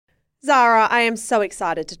Zara, I am so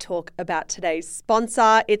excited to talk about today's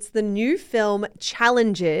sponsor. It's the new film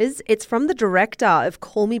Challenges. It's from the director of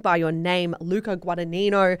Call Me By Your Name, Luca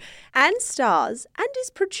Guadagnino, and stars and is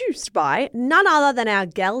produced by none other than our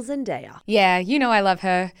gal Zendaya. Yeah, you know I love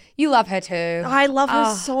her. You love her too. I love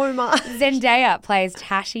her so much. Zendaya plays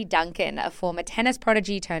Tashi Duncan, a former tennis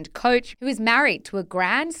prodigy turned coach who is married to a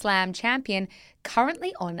Grand Slam champion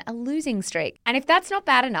currently on a losing streak. And if that's not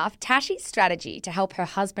bad enough, Tashi's strategy to help her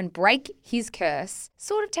husband break his curse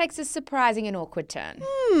sort of takes a surprising and awkward turn.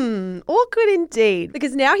 Awkward indeed,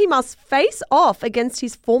 because now he must face off against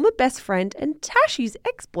his former best friend and Tashi's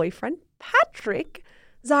ex-boyfriend, Patrick.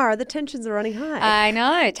 Zara, the tensions are running high. I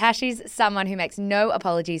know. Tashi's someone who makes no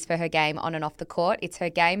apologies for her game on and off the court. It's her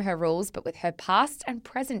game, her rules, but with her past and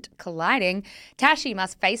present colliding, Tashi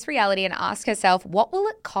must face reality and ask herself, what will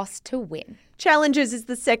it cost to win? Challenges is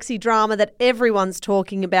the sexy drama that everyone's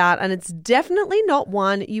talking about, and it's definitely not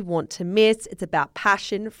one you want to miss. It's about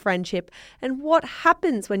passion, friendship, and what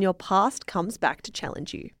happens when your past comes back to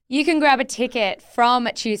challenge you. You can grab a ticket from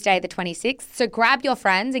Tuesday the 26th, so grab your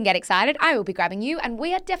friends and get excited. I will be grabbing you, and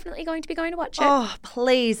we are definitely going to be going to watch it. Oh,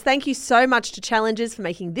 please. Thank you so much to Challenges for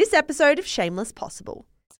making this episode of Shameless possible.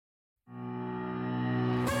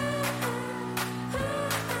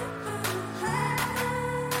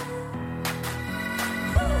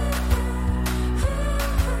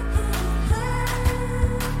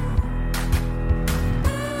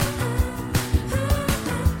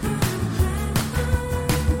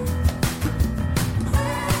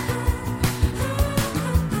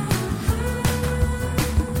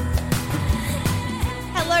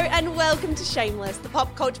 And welcome to Shameless, the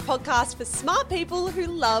pop culture podcast for smart people who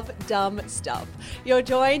love dumb stuff. You're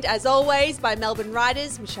joined, as always, by Melbourne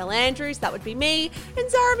writers Michelle Andrews, that would be me,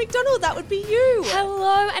 and Zara McDonald, that would be you.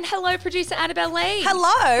 Hello, and hello, producer Annabelle Lee.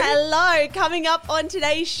 Hello. Hello. Coming up on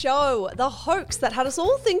today's show, the hoax that had us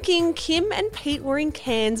all thinking Kim and Pete were in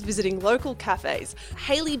Cairns visiting local cafes.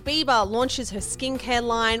 Hailey Bieber launches her skincare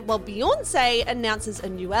line while Beyonce announces a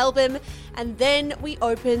new album. And then we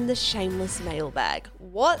open the Shameless mailbag.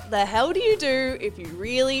 What the hell do you do if you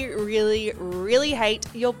really, really, really hate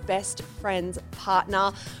your best friend's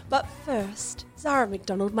partner? But first, Zara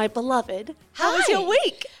McDonald, my beloved, how was your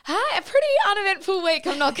week? Hi, a pretty uneventful week,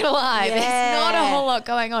 I'm not going to lie. Yeah. There's not a whole lot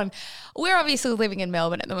going on. We're obviously living in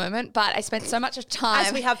Melbourne at the moment, but I spent so much of time...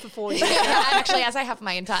 As we have for 4 years. Actually, as I have for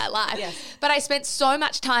my entire life. Yes. But I spent so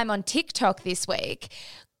much time on TikTok this week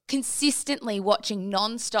consistently watching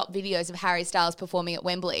non-stop videos of Harry Styles performing at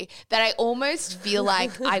Wembley that I almost feel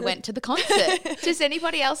like I went to the concert. Does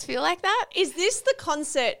anybody else feel like that? Is this the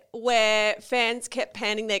concert where fans kept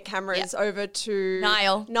panning their cameras over to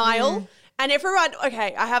Niall? And everyone,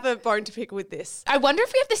 okay, I have a bone to pick with this. I wonder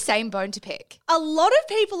if we have the same bone to pick. A lot of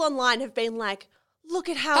people online have been like, look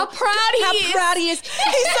at how proud he is.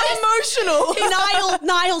 He's so emotional.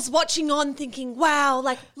 Niall's watching on thinking, wow,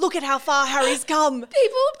 like, look at how far Harry's come.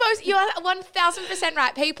 You are 1,000%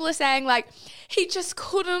 right. People are saying, like, he just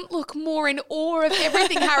couldn't look more in awe of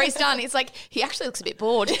everything Harry's done. It's like, he actually looks a bit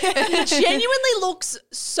bored. He genuinely looks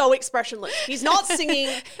so expressionless. He's not singing.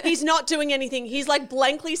 He's not doing anything. He's like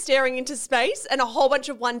blankly staring into space, and a whole bunch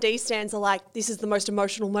of 1D stands are like, this is the most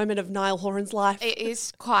emotional moment of Niall Horan's life. It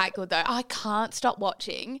is quite good, though. I can't stop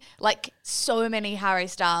watching, like, so many Harry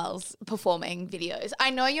Styles performing videos.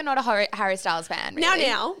 I know you're not a Harry Styles fan, really.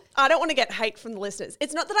 Now, I don't want to get hate from the listeners.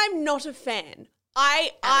 It's not that I'm not a fan.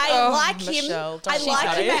 I like Michelle, him.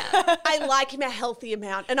 I like him a healthy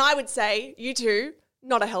amount. And I would say, you two,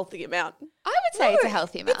 not a healthy amount. I would say it's a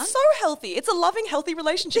healthy amount. It's so healthy. It's a loving, healthy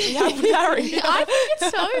relationship you have with Harry. I think it's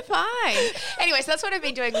so fine. Anyway, so that's what I've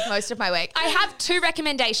been doing with most of my week. I have two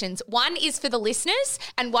recommendations. One is for the listeners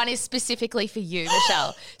and one is specifically for you,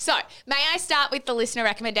 Michelle. So may I start with the listener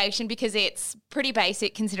recommendation because it's pretty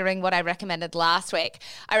basic considering what I recommended last week.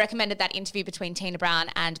 I recommended that interview between Tina Brown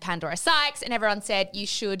and Pandora Sykes, and everyone said you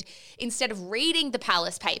should, instead of reading the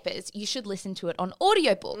Palace Papers, you should listen to it on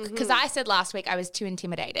audiobook because I said last week I was too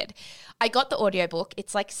intimidated. I got the audiobook.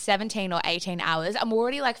 It's like 17 or 18 hours. I'm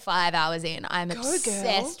already like 5 hours in. I'm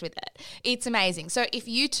obsessed with it. It's amazing. So if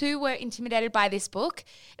you too were intimidated by this book,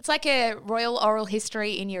 it's like a royal oral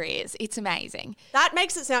history in your ears. It's amazing. That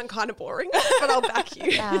makes it sound kind of boring, but I'll back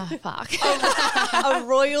you. Fuck. A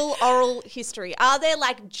royal oral history. Are there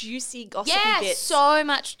like juicy gossipy Yeah, bits? so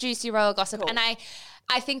much juicy royal gossip. Cool. And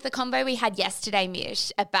I think the combo we had yesterday,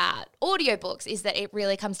 Mish, about audiobooks is that it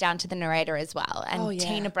really comes down to the narrator as well. And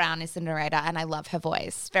Tina Brown is the narrator, and I love her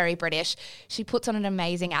voice. Very British. She puts on an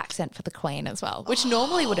amazing accent for the Queen as well, which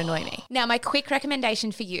normally would annoy me. Now, my quick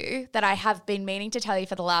recommendation for you that I have been meaning to tell you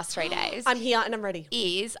for the last 3 days. I'm here and I'm ready.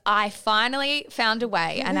 Is I finally found a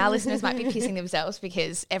way, and our listeners might be pissing themselves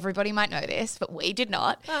because everybody might know this, but we did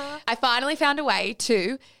not. I finally found a way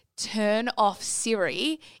to turn off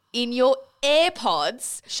Siri in your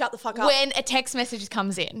AirPods. Shut the fuck up. When a text message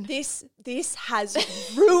comes in. This has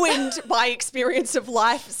ruined my experience of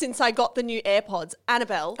life since I got the new AirPods.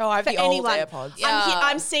 Annabelle. Oh, I have for the old anyone, AirPods.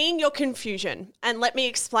 I'm seeing your confusion, and let me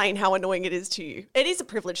explain how annoying it is to you. It is a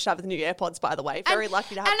privilege to have the new AirPods, by the way. Very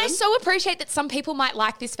lucky to have them. And I so appreciate that some people might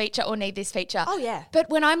like this feature or need this feature. Oh, yeah. But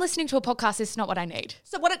when I'm listening to a podcast, it's not what I need.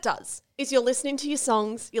 So what it does is you're listening to your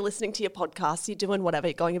songs, you're listening to your podcasts, you're doing whatever,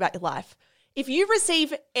 you're going about your life. If you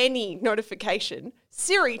receive any notification,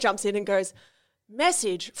 Siri jumps in and goes,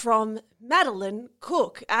 message from Madeline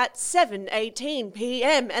Cook at 7:18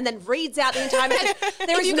 p.m. and then reads out the entire message.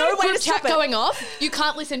 There is no way to stop chat it. going off. You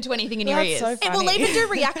can't listen to anything in your ears. So It will funny. even do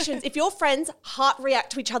reactions. If your friends heart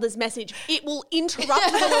react to each other's message, it will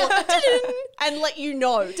interrupt the little ding and let you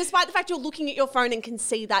know, despite the fact you're looking at your phone and can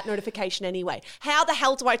see that notification anyway. How the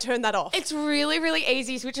hell do I turn that off? It's really, really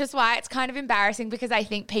easy, which is why it's kind of embarrassing because I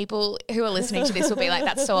think people who are listening to this will be like,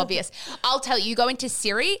 that's so obvious. I'll tell you, you go into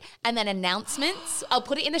Siri and then announcements. I'll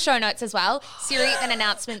put it in the show notes as well. Siri, then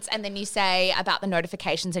announcements, and then you say about the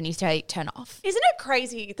notifications and you say turn off. Isn't it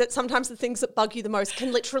crazy that sometimes the things that bug you the most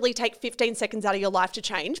can literally take 15 seconds out of your life to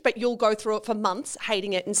change, but you'll go through it for months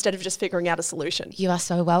hating it instead of just figuring out a solution? You are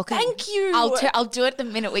so welcome. Thank you. I'll do it the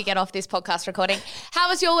minute we get off this podcast recording. How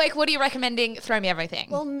was your week? What are you recommending? Throw me everything.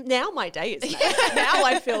 Well, now my day is made. Now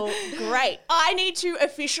I feel great. I need to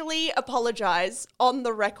officially apologise on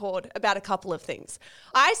the record about a couple of things.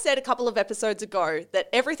 I said a couple of episodes ago that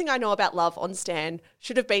everything I know about love on Stan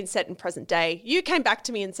should have been set in present day. You came back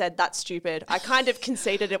to me and said, that's stupid. I kind of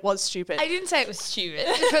conceded it was stupid. I didn't say it was stupid.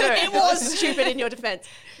 It was stupid in your defense.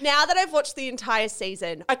 Now that I've watched the entire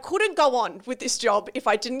season, I couldn't go on with this job if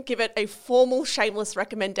I didn't give it a formal, shameless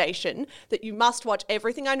recommendation that you must watch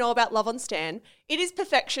everything I know about Love on Stan. It is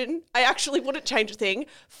perfection. I actually wouldn't change a thing.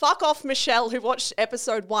 Fuck off Michelle, who watched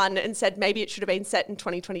episode 1 and said maybe it should have been set in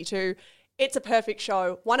 2022. It's a perfect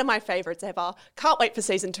show. One of my favourites ever. Can't wait for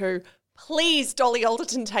season 2. Please, Dolly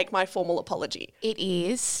Alderton, take my formal apology. It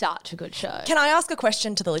is such a good show. Can I ask a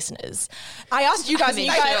question to the listeners? I asked you guys, and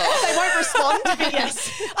you guys They won't respond, but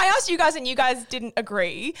yes. I asked you guys, and you guys didn't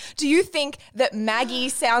agree. Do you think that Maggie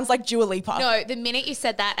sounds like Dua Lipa? No, the minute you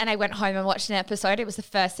said that and I went home and watched an episode, it was the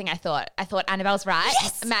first thing I thought. I thought Annabelle's right.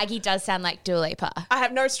 Yes! Maggie does sound like Dua Lipa. I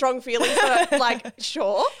have no strong feelings, but like,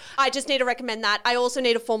 sure. I just need to recommend that. I also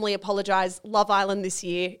need to formally apologise. Love Island this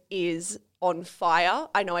year is on fire.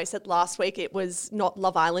 I know I said last week it was not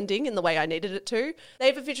Love Islanding in the way I needed it to.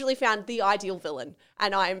 They've officially found the ideal villain,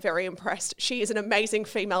 and I am very impressed. She is an amazing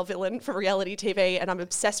female villain for reality TV, and I'm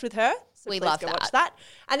obsessed with her. So We please love go that. watch that.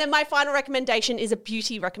 And then my final recommendation is a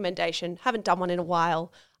beauty recommendation. Haven't done one in a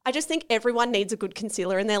while. I just think everyone needs a good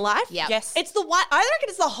concealer in their life. Yep. Yes. It's the one, I reckon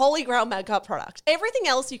it's the holy grail makeup product. Everything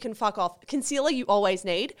else you can fuck off. Concealer you always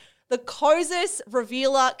need. The Kosas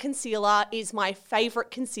Revealer Concealer is my favourite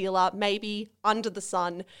concealer, maybe under the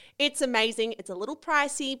sun. It's amazing. It's a little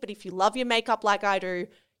pricey, but if you love your makeup like I do,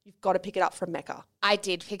 you've got to pick it up from Mecca. I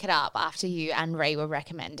did pick it up after you and Ree were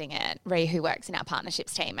recommending it. Ree, who works in our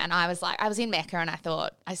partnerships team. And I was like, I was in Mecca and I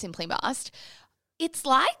thought, I simply must. It's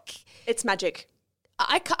like, It's magic.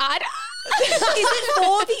 I Is it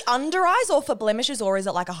for the under eyes or for blemishes, or is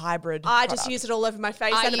it like a hybrid? I just product? use it all over my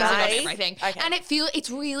face. I and use it on my everything. Okay. And it's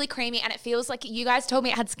really creamy and it feels like you guys told me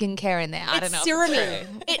it had skincare in there. I don't know. It's if it's serum.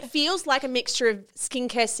 true. It feels like a mixture of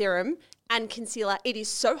skincare serum and concealer. It is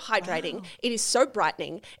so hydrating. It is so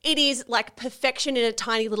brightening. It is like perfection in a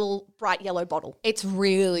tiny little bright yellow bottle. It's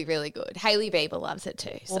really, really good. Hailey Bieber loves it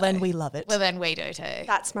too. Well, then we love it. Well, then we do too.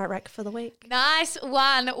 That's my rec for the week. Nice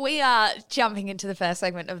one. We are jumping into the first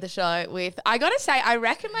segment of the show with, I got to say, I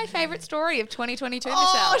reckon my favourite story of 2022,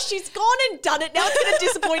 Oh, Michelle. she's gone and done it. Now it's going to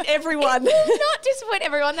disappoint everyone. Will not disappoint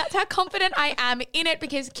everyone. That's how confident I am in it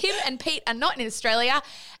because Kim and Pete are not in Australia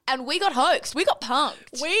and we got hoaxed. We got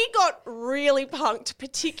punked. We got really punked,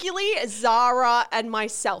 particularly Zara and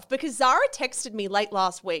myself, because Zara texted me late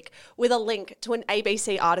last week with a link to an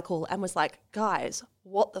ABC article and was like, guys,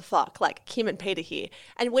 what the fuck? Like, Kim and Pete are here.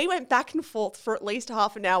 And we went back and forth for at least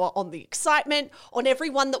half an hour on the excitement, on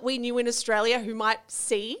everyone that we knew in Australia who might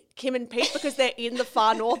see Kim and Pete because they're in the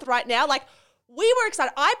far north right now. Like, We were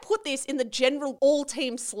excited. I put this in the general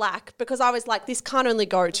all-team Slack because I was like, this can't only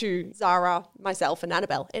go to Zara, myself, and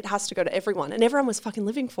Annabelle. It has to go to everyone. And everyone was fucking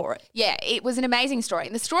living for it. Yeah, it was an amazing story.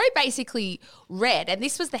 And the story basically read, and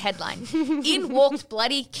this was the headline, in walked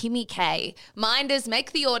bloody Kimmy K. Minders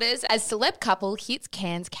make the orders as celeb couple hits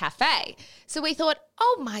Cairns Cafe. So we thought,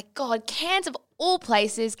 oh my God, Cairns of all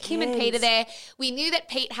places, Kim and Pete are there. We knew that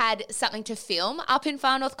Pete had something to film up in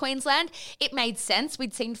far north Queensland. It made sense.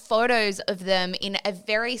 We'd seen photos of them in a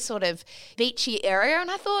very sort of beachy area. And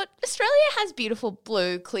I thought, Australia has beautiful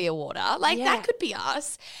blue, clear water. Like that could be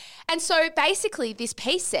us. And so basically this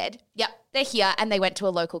piece said, yep, they're here and they went to a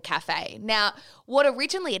local cafe. Now, what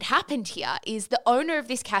originally had happened here is the owner of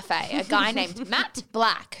this cafe, a guy named Matt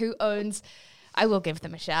Black, who owns, I will give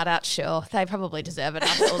them a shout out, sure. They probably deserve it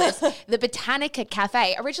after all this. The Botanica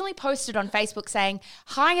Cafe originally posted on Facebook saying,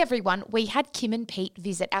 hi everyone, we had Kim and Pete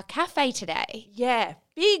visit our cafe today. Yeah,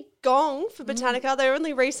 big gong for Botanica. They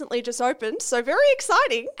only recently just opened, so very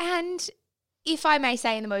exciting. And if I may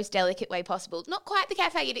say in the most delicate way possible, not quite the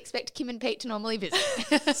cafe you'd expect Kim and Pete to normally visit.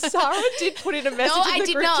 Sarah did put in a message in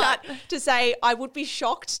the group chat to say I would be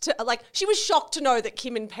shocked to, like, she was shocked to know that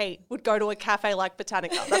Kim and Pete would go to a cafe like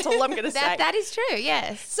Botanica. That's all I'm going to say. That is true,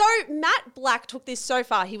 yes. So Matt Black took this so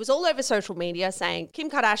far. He was all over social media saying,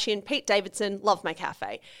 Kim Kardashian, Pete Davidson, love my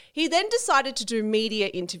cafe. He then decided to do media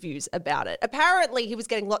interviews about it. Apparently, he was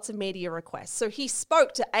getting lots of media requests. So he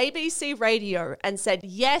spoke to ABC Radio and said,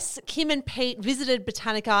 yes, Kim and Pete visited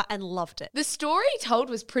Botanica and loved it. The story he told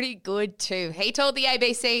was pretty good too. He told the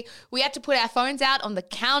ABC, we had to put our phones out on the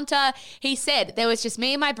counter. He said, there was just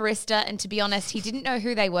me and my barista, and to be honest, he didn't know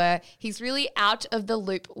who they were. He's really out of the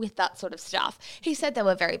loop with that sort of stuff. He said they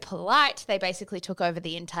were very polite. They basically took over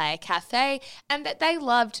the entire cafe and that they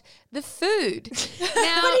loved the food.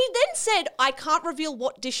 Now, but he then said, I can't reveal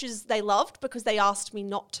what dishes they loved because they asked me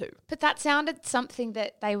not to. But that sounded something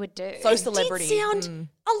that they would do. So celebrity. It did sound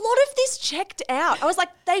a lot of this checked out. I was like,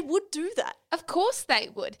 they would do that. Of course they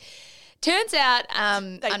would. Turns out...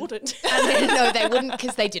 They wouldn't. No, they wouldn't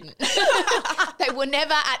because they didn't. They were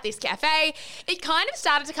never at this cafe. It kind of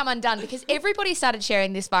started to come undone because everybody started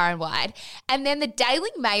sharing this far and wide. And then the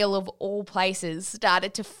Daily Mail of all places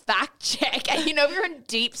started to fact check. And you know, we're in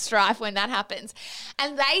deep strife when that happens.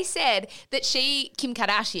 And they said that Kim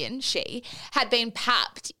Kardashian, had been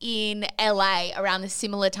papped in LA around the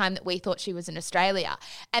similar time that we thought she was in Australia.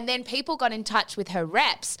 And then people got in touch with her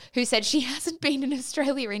reps who said she hasn't been in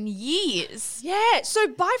Australia in years. Yeah, so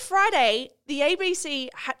by Friday, the ABC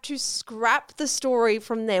had to scrap the story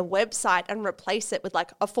from their website and replace it with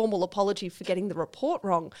like a formal apology for getting the report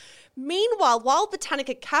wrong. Meanwhile, while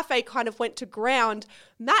Botanica Cafe kind of went to ground,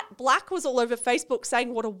 Matt Black was all over Facebook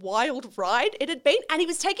saying what a wild ride it had been. And he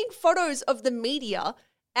was taking photos of the media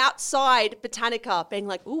outside Botanica being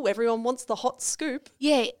like, ooh, everyone wants the hot scoop.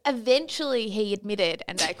 Yeah, eventually he admitted,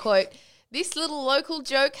 and I quote, this little local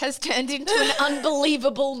joke has turned into an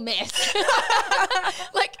unbelievable mess.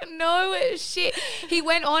 Like, no shit. He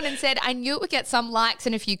went on and said, I knew it would get some likes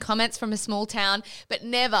and a few comments from a small town, but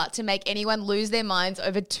never to make anyone lose their minds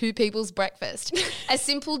over two people's breakfast. A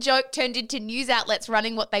simple joke turned into news outlets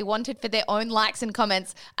running what they wanted for their own likes and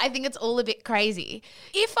comments. I think it's all a bit crazy.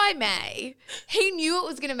 If I may, he knew it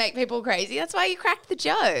was going to make people crazy. That's why he cracked the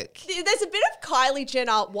joke. There's a bit of Kylie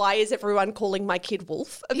Jenner, why is everyone calling my kid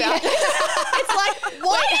Wolf about it? It's like,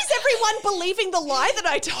 why is everyone believing the lie that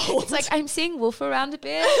I told? It's like, I'm seeing Wolf around a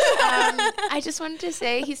bit. I just wanted to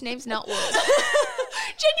say his name's not Wolf.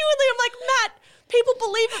 Genuinely, I'm like, Matt, people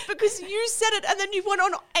believe it because you said it and then you went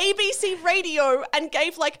on ABC Radio and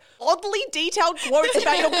gave like oddly detailed quotes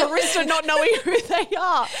about your barista not knowing who they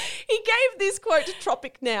are. He gave this quote to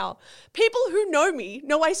Tropic Now. People who know me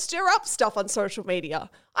know I stir up stuff on social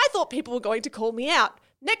media. I thought people were going to call me out.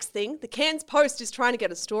 Next thing, the Cairns Post is trying to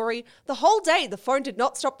get a story. The whole day, the phone did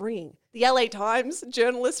not stop ringing. The LA Times,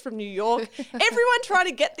 journalists from New York, everyone trying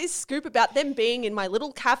to get this scoop about them being in my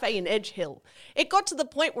little cafe in Edge Hill. It got to the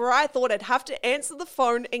point where I thought I'd have to answer the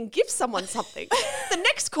phone and give someone something. The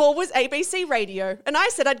next call was ABC Radio, and I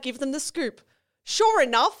said I'd give them the scoop. Sure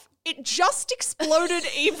enough, it just exploded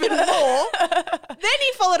even more. Then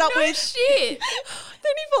he followed up with... shit.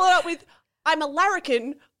 Then he followed up with, I'm a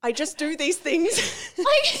larrikin. I just do these things.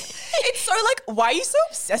 Like, it's so like, why are you so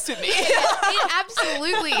obsessed with me? It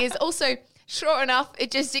absolutely is. Also, sure enough, it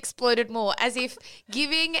just exploded more, as if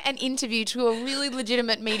giving an interview to a really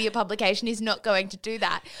legitimate media publication is not going to do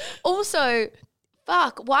that. Also,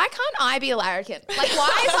 fuck, why can't I be a larrikin? Like, why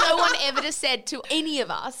has no one ever just said to any of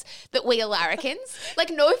us that we are larrikins? Like,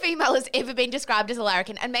 no female has ever been described as a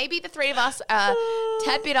larrikin, and maybe the three of us are a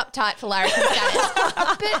tad bit uptight for larrikin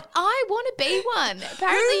status. but I want to be one.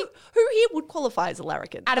 Apparently, Who here would qualify as a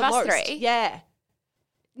larrikin? Out of The us most? three? Yeah.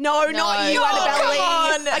 No, not you, Oh, Annabelle Lee.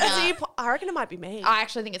 come on. I can see you. I reckon it might be me. I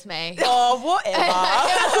actually think it's me. Oh,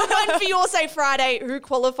 whatever. One for your say Friday. Who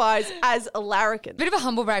qualifies as a larrikin? Bit of a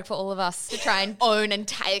humble brag for all of us to try and own and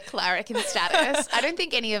take larrikin status. I don't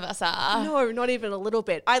think any of us are. No, not even a little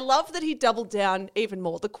bit. I love that he doubled down even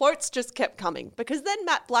more. The quotes just kept coming because then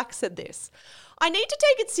Matt Black said this. I need to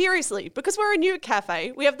take it seriously because we're a new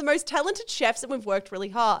cafe. We have the most talented chefs and we've worked really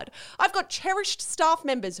hard. I've got cherished staff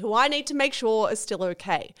members who I need to make sure are still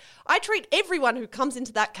okay. I treat everyone who comes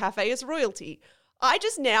into that cafe as royalty. I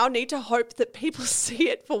just now need to hope that people see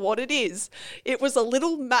it for what it is. It was a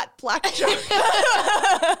little Matt Black joke. Matt,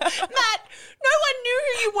 no one knew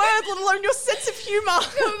who you were, let alone your sense of humour.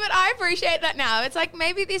 No, but I appreciate that now. It's like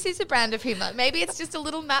maybe this is a brand of humour. Maybe it's just a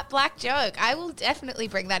little Matt Black joke. I will definitely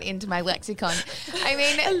bring that into my lexicon. I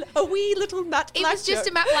mean, A wee little Matt Black it was just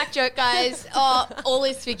joke. a Matt Black joke, guys. Oh, all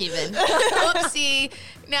is forgiven. Whoopsie.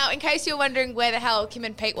 Now, in case you're wondering where the hell Kim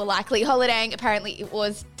and Pete were likely holidaying, apparently it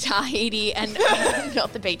was Tahiti and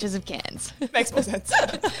not the beaches of Cairns. Makes more sense.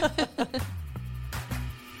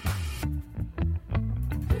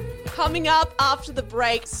 Coming up after the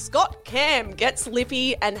break, Scott Cam gets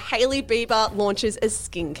lippy and Hailey Bieber launches a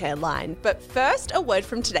skincare line. But first, a word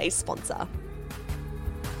from today's sponsor.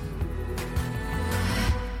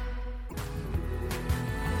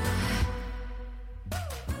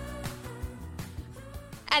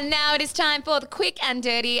 And now it is time for the quick and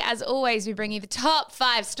dirty. As always, we bring you the top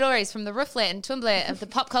 5 stories from the Ruffler and Tumblr of the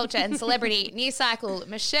pop culture and celebrity news cycle.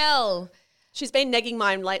 Michelle. She's been negging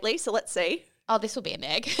mine lately, so let's see. Oh, this will be a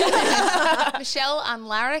neg. Michelle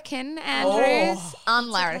Unlarrikin Andrews.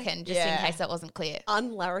 Unlarrikin, just in case that wasn't clear.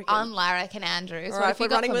 Unlarrikin. Unlarrikin Andrews. All What right, have you we're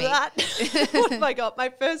got running for with me? that. What have I got? My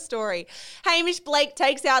first story. Hamish Blake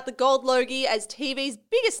takes out the gold Logie as TV's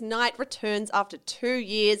biggest night returns after 2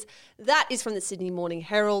 years. That is from the Sydney Morning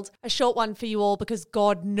Herald. A short one for you all because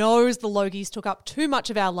God knows the Logies took up too much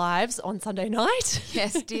of our lives on Sunday night.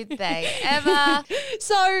 Yes, did they ever?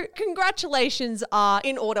 So congratulations are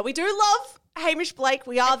in order. We do love Hamish Blake.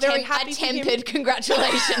 We are very happy for him. Tempered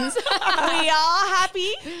congratulations. We are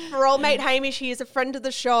happy for old mate Hamish. He is a friend of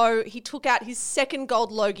the show. He took out his second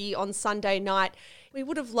gold Logie on Sunday night. We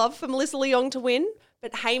would have loved for Melissa Leong to win,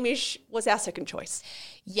 but Hamish was our second choice.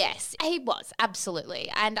 Yes, he was,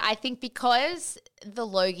 absolutely. And I think because the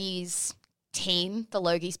Logies team, the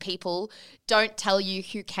Logies people, don't tell you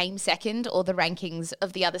who came second or the rankings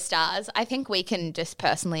of the other stars, I think we can just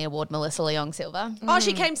personally award Melissa Leong silver. Oh,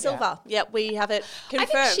 she came silver. Yeah, we have it confirmed.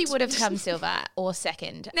 I think she would have come silver or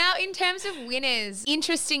second. Now, in terms of winners,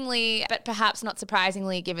 interestingly, but perhaps not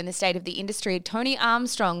surprisingly given the state of the industry, Tony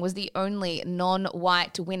Armstrong was the only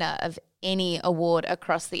non-white winner of any award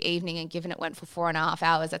across the evening, and given it went for 4.5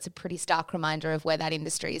 hours, that's a pretty stark reminder of where that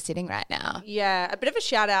industry is sitting right now. Yeah, a bit of a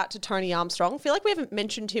shout out to Tony Armstrong. I feel like we haven't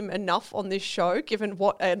mentioned him enough on this show, given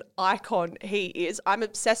what an icon he is. I'm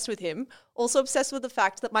obsessed with him. Also obsessed with the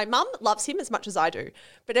fact that my mum loves him as much as I do.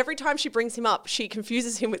 But every time she brings him up, she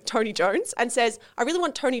confuses him with Tony Jones and says, I really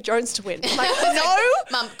want Tony Jones to win. I'm like, no.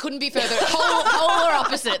 Mum, couldn't be further. Polar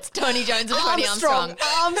opposites, Tony Jones and Tony Armstrong.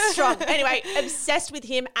 Armstrong. Anyway, obsessed with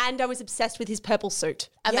him, and I was obsessed with his purple suit.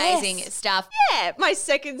 Amazing Yes. stuff. Yeah, my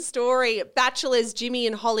second story. Bachelors Jimmy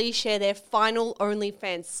and Holly share their final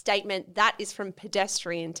OnlyFans statement. That is from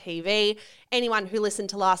Pedestrian TV. Anyone who listened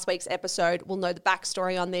to last week's episode will know the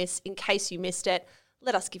backstory on this. In case you missed it,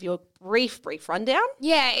 let us give you a brief rundown.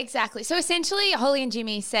 Yeah, exactly. So essentially, Holly and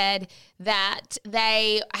Jimmy said that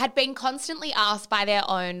they had been constantly asked by their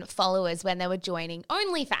own followers when they were joining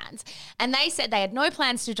OnlyFans. And they said they had no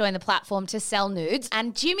plans to join the platform to sell nudes.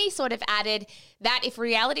 And Jimmy sort of added that if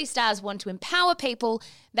reality stars want to empower people,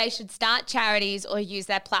 they should start charities or use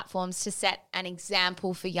their platforms to set an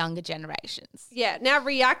example for younger generations. Yeah, now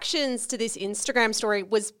reactions to this Instagram story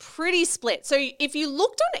was pretty split. So if you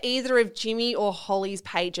looked on either of Jimmy or Holly's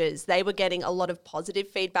pages, they were getting a lot of positive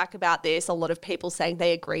feedback about this, a lot of people saying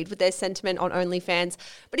they agreed with their sentiment on OnlyFans.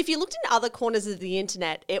 But if you looked in other corners of the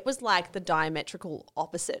internet, it was like the diametrical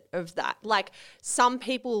opposite of that. Like some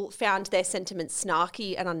people found their sentiments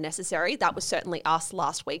snarky and unnecessary. That was certainly us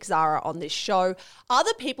last week, Zara, on this show.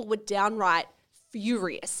 Other people were downright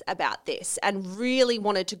furious about this and really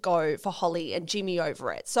wanted to go for Holly and Jimmy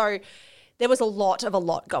over it. So there was a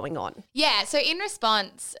lot going on. Yeah, so in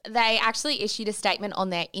response, they actually issued a statement on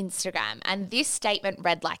their Instagram, and this statement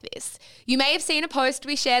read like this. You may have seen a post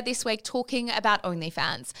we shared this week talking about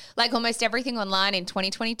OnlyFans. Like almost everything online in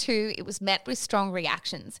 2022, it was met with strong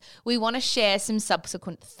reactions. We want to share some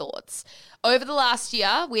subsequent thoughts. Over the last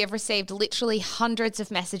year, we have received literally hundreds of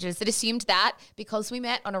messages that assumed that because we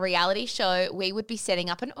met on a reality show, we would be setting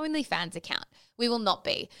up an OnlyFans account. We will not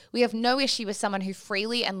be. We have no issue with someone who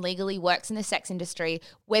freely and legally works in the sex industry,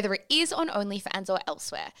 whether it is on OnlyFans or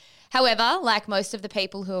elsewhere. However, like most of the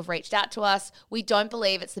people who have reached out to us, we don't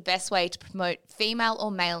believe it's the best way to promote female or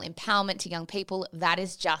male empowerment to young people. That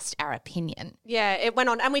is just our opinion. Yeah, it went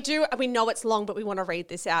on. And we know it's long, but we want to read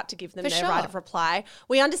this out to give them their right of reply.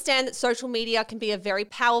 We understand that social media can be a very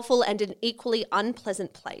powerful and an equally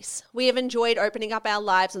unpleasant place. We have enjoyed opening up our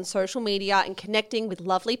lives on social media and connecting with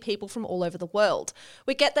lovely people from all over the world.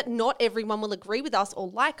 We get that not everyone will agree with us or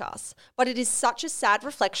like us, but it is such a sad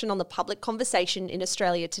reflection on the public conversation in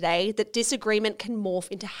Australia today that disagreement can morph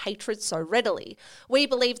into hatred so readily. We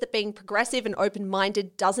believe that being progressive and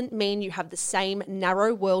open-minded doesn't mean you have the same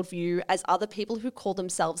narrow worldview as other people who call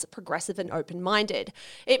themselves progressive and open-minded.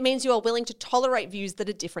 It means you are willing to tolerate views that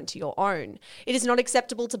are different to your own. It is not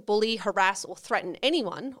acceptable to bully, harass, or threaten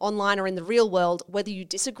anyone, online or in the real world, whether you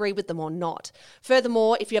disagree with them or not.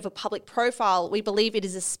 Furthermore, if you have a public profile, we believe it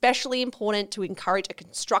is especially important to encourage a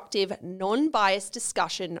constructive, non-biased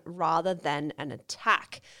discussion rather than an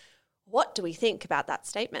attack. What do we think about that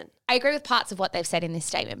statement? I agree with parts of what they've said in this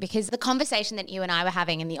statement, because the conversation that you and I were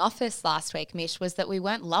having in the office last week, Mish, was that we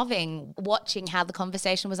weren't loving watching how the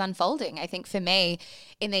conversation was unfolding. I think for me,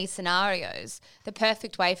 in these scenarios, the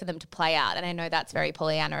perfect way for them to play out, and I know that's very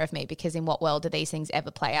Pollyanna of me, because in what world do these things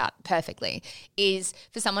ever play out perfectly, is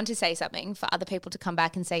for someone to say something, for other people to come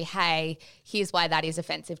back and say, hey, here's why that is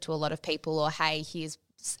offensive to a lot of people, or hey, here's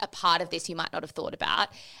a part of this you might not have thought about,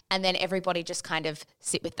 and then everybody just kind of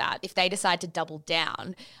sit with that. If they decide to double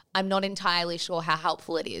down, I'm not entirely sure how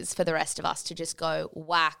helpful it is for the rest of us to just go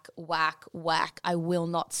whack, whack, whack. I will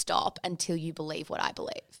not stop until you believe what I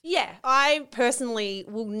believe. Yeah, I personally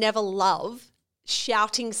will never love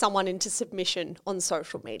shouting someone into submission on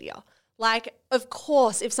social media. Like, of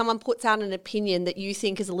course, if someone puts out an opinion that you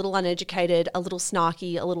think is a little uneducated, a little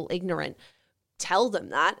snarky, a little ignorant, tell them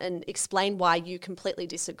that and explain why you completely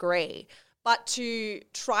disagree. But to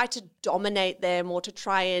try to dominate them or to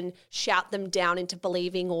try and shout them down into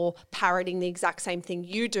believing or parroting the exact same thing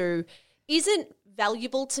you do isn't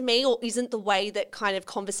valuable to me, or isn't the way that kind of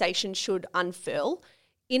conversation should unfurl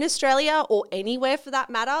in Australia or anywhere for that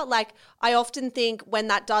matter. Like, I often think when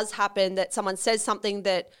that does happen, that someone says something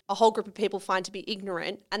that a whole group of people find to be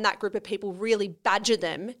ignorant, and that group of people really badger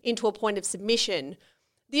them into a point of submission,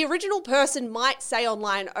 the original person might say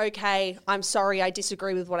online, okay, I'm sorry, I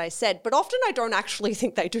disagree with what I said. But often I don't actually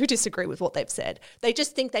think they do disagree with what they've said. They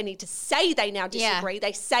just think they need to say they now disagree. Yeah.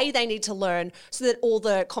 They say they need to learn so that all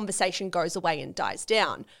the conversation goes away and dies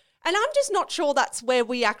down. And I'm just not sure that's where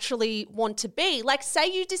we actually want to be. Like, say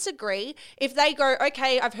you disagree. If they go,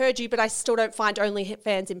 okay, I've heard you, but I still don't find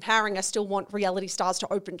OnlyFans empowering. I still want reality stars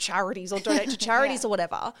to open charities or donate to charities or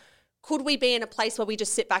whatever. Could we be in a place where we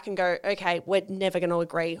just sit back and go, okay, we're never going to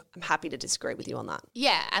agree. I'm happy to disagree with you on that.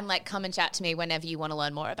 Yeah, and like come and chat to me whenever you want to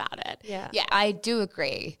learn more about it. Yeah, I do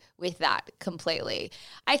agree with that completely.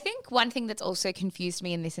 I think one thing that's also confused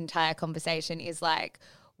me in this entire conversation is like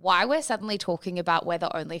why we're suddenly talking about whether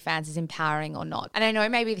OnlyFans is empowering or not. And I know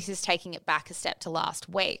maybe this is taking it back a step to last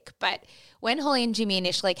week, but when Holly and Jimmy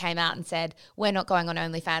initially came out and said, we're not going on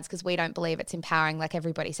OnlyFans because we don't believe it's empowering like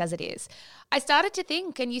everybody says it is, I started to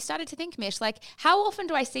think, and you started to think, Mish, like how often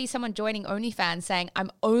do I see someone joining OnlyFans saying, I'm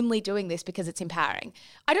only doing this because it's empowering?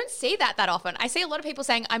 I don't see that often. I see a lot of people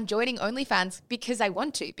saying, I'm joining OnlyFans because I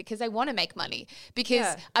want to make money,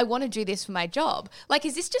 because I want to do this for my job. Like,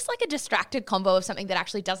 is this just like a distracted combo of something that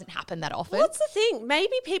actually doesn't happen that often? Well, that's the thing.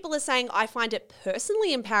 Maybe people are saying, I find it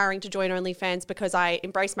personally empowering to join OnlyFans because I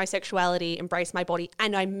embrace my sexuality, embrace my body,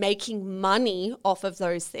 and I'm making money off of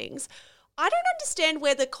those things. I don't understand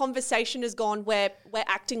where the conversation has gone where we're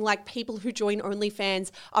acting like people who join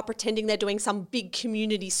OnlyFans are pretending they're doing some big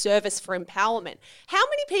community service for empowerment. How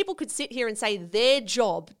many people could sit here and say their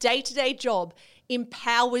job, day-to-day job,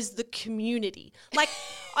 empowers the community? Like,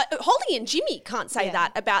 Holly and Jimmy can't say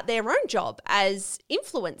that about their own job as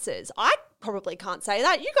influencers. I probably can't say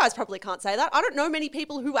that. You guys probably can't say that. I don't know many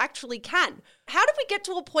people who actually can. How did we get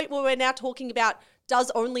to a point where we're now talking about,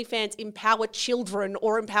 does OnlyFans empower children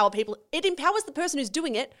or empower people? It empowers the person who's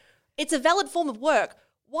doing it. It's a valid form of work.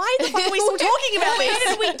 Why the fuck are we still talking about Where this?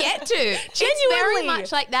 did we get to? It's very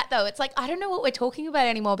much like that, though. It's like, I don't know what we're talking about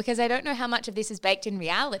anymore because I don't know how much of this is baked in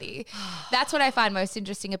reality. That's what I find most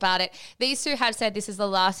interesting about it. These two have said this is the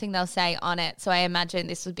last thing they'll say on it. So I imagine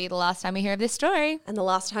this would be the last time we hear of this story. And the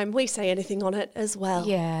last time we say anything on it as well.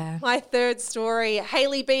 Yeah. My third story,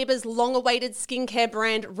 Hailey Bieber's long-awaited skincare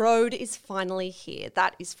brand Rhode is finally here.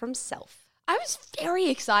 That is from Self. I was very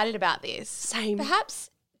excited about this. Same.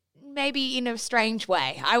 Perhaps maybe in a strange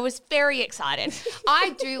way. I was very excited.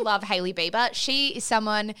 I do love Hailey Bieber. She is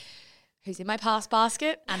someone who's in my past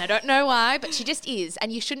basket, and I don't know why, but she just is.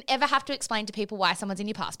 And you shouldn't ever have to explain to people why someone's in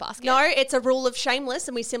your past basket. No, it's a rule of shameless,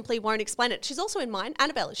 and we simply won't explain it. She's also in mine.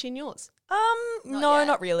 Annabelle, is she in yours? No, yet.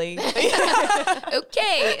 not really.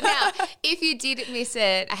 Okay. Now, if you did miss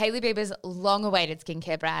it, Hailey Bieber's long-awaited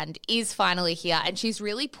skincare brand is finally here, and she's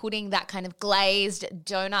really putting that kind of glazed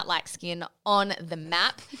donut-like skin on the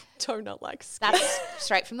map. Donut like skin. That's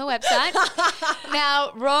straight from the website.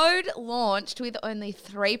 Now, Rhode launched with only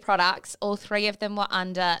 3 products. All 3 of them were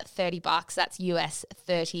under $30. That's US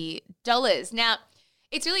 $30. Now,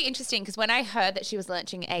 it's really interesting because when I heard that she was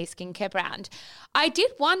launching a skincare brand, I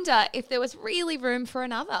did wonder if there was really room for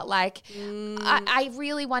another. Like, I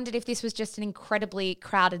really wondered if this was just an incredibly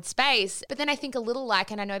crowded space. But then I think a little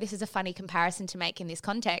like, and I know this is a funny comparison to make in this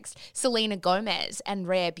context, Selena Gomez and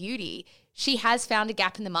Rare Beauty. She has found a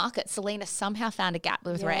gap in the market. Selena somehow found a gap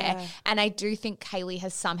with Rare. And I do think Hailey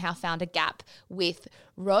has somehow found a gap with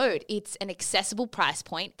Rhode. It's an accessible price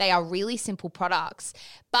point. They are really simple products.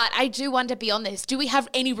 But I do wonder beyond this, do we have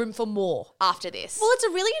any room for more after this? Well, it's a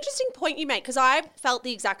really interesting point you make because I felt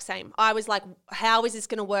the exact same. I was like, how is this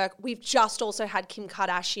going to work? We've just also had Kim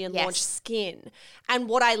Kardashian launch Skin. And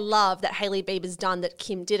what I love that Hailey Bieber's done that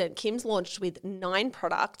Kim didn't, Kim's launched with 9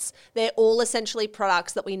 products. They're all essentially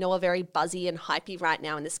products that we know are very buzzy and hypey right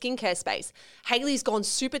now in the skincare space. Hailey's gone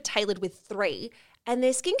super tailored with 3. And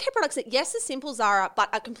they're skincare products that, yes, are simple, Zara,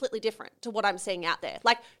 but are completely different to what I'm seeing out there.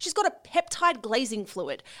 Like, she's got a peptide glazing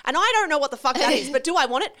fluid. And I don't know what the fuck that is, but do I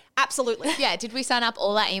want it? Absolutely. Yeah, did we sign up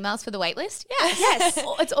all our emails for the waitlist? Yes. Yes.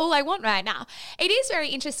 It's all I want right now. It is very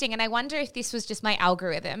interesting, and I wonder if this was just my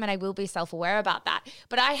algorithm, and I will be self-aware about that.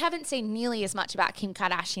 But I haven't seen nearly as much about Kim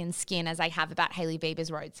Kardashian's skin as I have about Hailey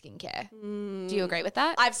Bieber's Rhode skincare. Do you agree with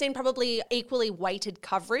that? I've seen probably equally weighted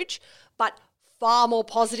coverage, but far more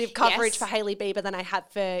positive coverage for Hailey Bieber than I have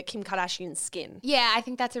for Kim Kardashian's Skin. Yeah, I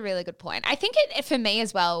think that's a really good point. I think it, for me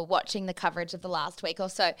as well, watching the coverage of the last week or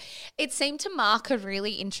so, it seemed to mark a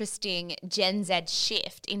really interesting Gen Z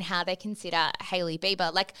shift in how they consider Hailey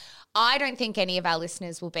Bieber. Like, I don't think any of our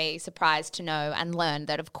listeners will be surprised to know and learn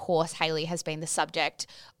that, of course, Hailey has been the subject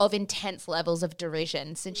of intense levels of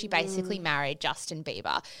derision since she basically married Justin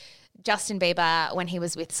Bieber. Justin Bieber, when he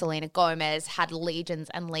was with Selena Gomez, had legions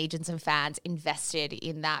and legions of fans invested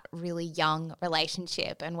in that really young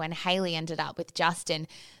relationship. And when Hailey ended up with Justin,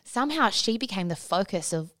 somehow she became the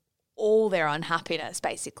focus of all their unhappiness,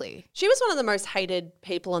 basically. She was one of the most hated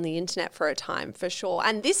people on the internet for a time, for sure.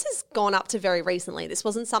 And this has gone up to very recently. This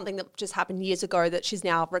wasn't something that just happened years ago that she's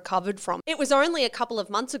now recovered from. It was only a couple of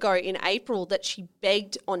months ago in April that she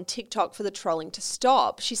begged on TikTok for the trolling to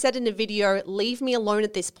stop. She said in a video, "Leave me alone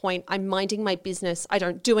at this point. I'm minding my business. I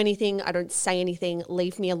don't do anything. I don't say anything.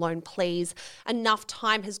 Leave me alone, please. Enough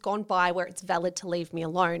time has gone by where it's valid to leave me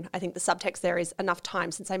alone." I think the subtext there is enough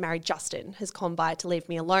time since I married Justin has gone by to leave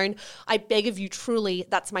me alone. I beg of you truly,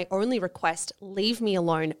 that's my only request. Leave me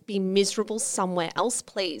alone. Be miserable somewhere else,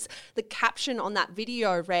 please. The caption on that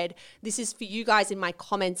video read, "This is for you guys in my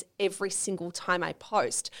comments every single time I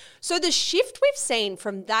post." So the shift we've seen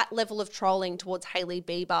from that level of trolling towards Hailey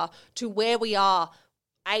Bieber to where we are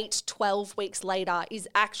 8-12 weeks later is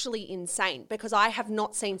actually insane because I have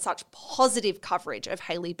not seen such positive coverage of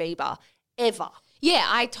Hailey Bieber ever. Yeah,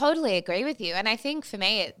 I totally agree with you. And I think for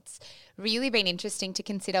me, it's really been interesting to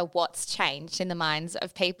consider what's changed in the minds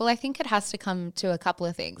of people. I think it has to come to a couple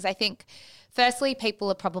of things. I think, firstly,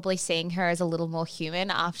 people are probably seeing her as a little more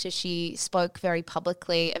human after she spoke very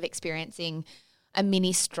publicly of experiencing a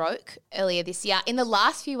mini stroke earlier this year. In the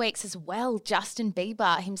last few weeks as well, Justin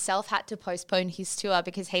Bieber himself had to postpone his tour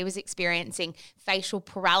because he was experiencing facial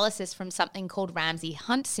paralysis from something called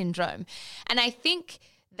Ramsay-Hunt syndrome. And I think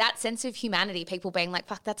that sense of humanity, people being like,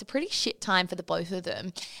 fuck, that's a pretty shit time for the both of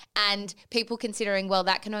them. And people considering, well,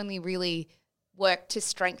 that can only really work to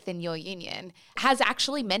strengthen your union, has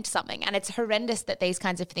actually meant something. And it's horrendous that these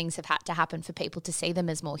kinds of things have had to happen for people to see them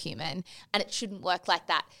as more human. And it shouldn't work like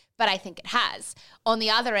that. But I think it has. On the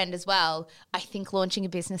other end as well, I think launching a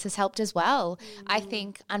business has helped as well. I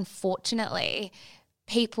think, unfortunately,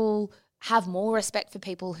 people have more respect for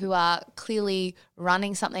people who are clearly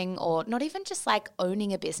running something, or not even just like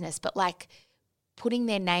owning a business, but like putting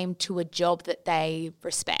their name to a job that they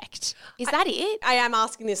respect. Is that it? I am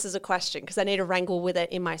asking this as a question because I need to wrangle with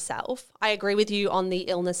it in myself. I agree with you on the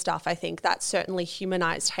illness stuff. I think that certainly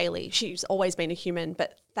humanized Hayley. She's always been a human,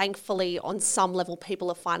 but thankfully on some level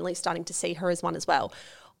people are finally starting to see her as one as well.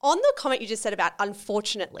 On the comment you just said about,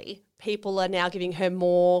 unfortunately, people are now giving her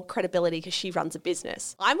more credibility because she runs a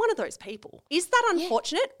business. I'm one of those people. Is that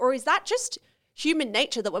unfortunate, or is that just human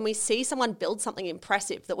nature that when we see someone build something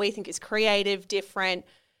impressive that we think is creative, different,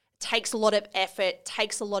 takes a lot of effort,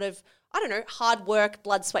 takes a lot of, hard work,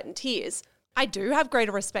 blood, sweat and tears, I do have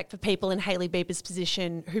greater respect for people in Hailey Bieber's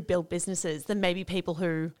position who build businesses than maybe people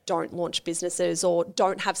who don't launch businesses or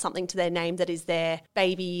don't have something to their name that is their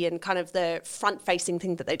baby and kind of the front-facing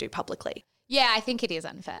thing that they do publicly. Yeah, I think it is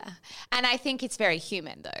unfair. And I think it's very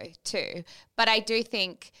human though, too. But I do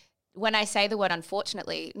think when I say the word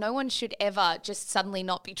unfortunately, no one should ever just suddenly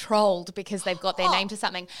not be trolled because they've got their name to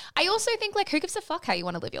something. I also think, like, who gives a fuck how you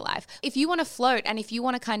want to live your life? If you want to float and if you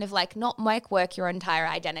want to kind of like not make work your entire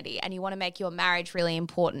identity and you want to make your marriage really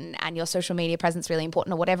important and your social media presence really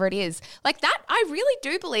important or whatever it is, like that, I really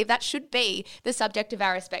do believe that should be the subject of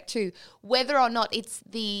our respect too, whether or not it's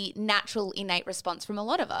the natural innate response from a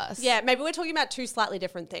lot of us. Yeah, maybe we're talking about two slightly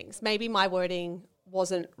different things. Maybe my wording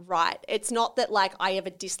wasn't right. It's not that like I ever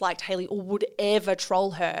disliked Hailey or would ever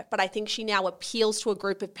troll her, but I think she now appeals to a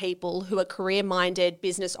group of people who are career-minded,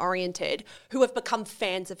 business-oriented, who have become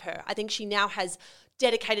fans of her. I think she now has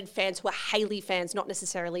dedicated fans who are Hailey fans, not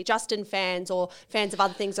necessarily Justin fans or fans of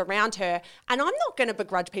other things around her. And I'm not going to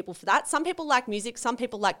begrudge people for that. Some people like music, some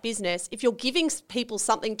people like business. If you're giving people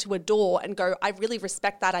something to adore and go, I really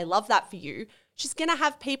respect that, I love that for you, she's going to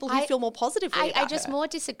have people who feel more positively about I just her. more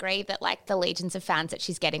disagree that like the legions of fans that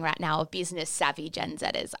she's getting right now are business savvy Gen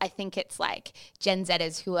Zers. I think it's like Gen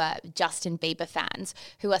Zers who are Justin Bieber fans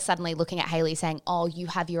who are suddenly looking at Hailey saying, oh, you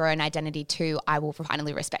have your own identity too. I will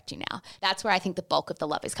finally respect you now. That's where I think the bulk of the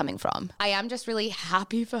love is coming from. I am just really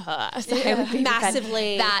happy for her as a Hailey Bieber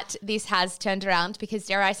massively fan that this has turned around, because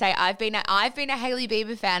dare I say I've been a Hailey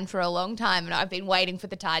Bieber fan for a long time and I've been waiting for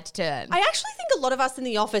the tide to turn. I actually think a lot of us in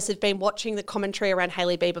the office have been watching the commentary around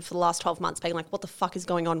Hailey Bieber for the last 12 months being like, what the fuck is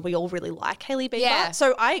going on? We all really like Hailey Bieber. Yeah.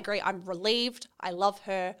 So I agree. I'm relieved. I love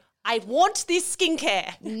her. I want this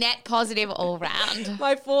skincare. Net positive all round.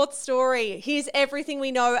 My fourth story. Here's everything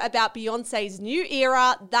we know about Beyonce's new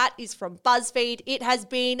era. That is from BuzzFeed. It has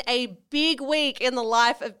been a big week in the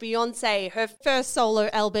life of Beyonce. Her first solo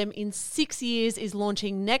album in 6 years is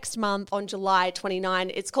launching next month on July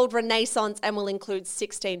 29. It's called Renaissance and will include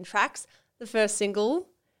 16 tracks. The first single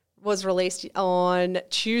was released on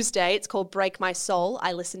Tuesday. It's called Break My Soul.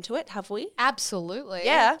 I listened to it. Have we? Absolutely.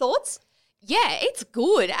 Yeah. Thoughts? Yeah, it's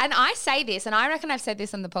good. And I say this, and I reckon I've said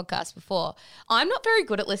this on the podcast before, I'm not very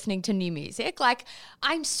good at listening to new music. Like,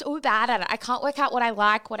 I'm so bad at it. I can't work out what I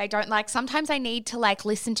like, what I don't like. Sometimes I need to like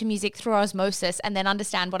listen to music through osmosis and then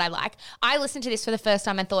understand what I like. I listened to this for the first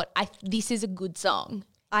time and thought, this is a good song.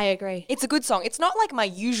 I agree. It's a good song. It's not like my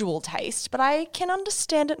usual taste, but I can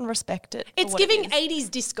understand it and respect it. It's giving 80s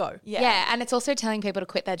disco. Yeah, and it's also telling people to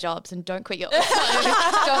quit their jobs and don't quit yours. Don't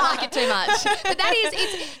like it too much. But that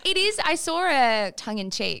is, it is, I saw a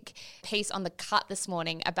tongue-in-cheek piece on The Cut this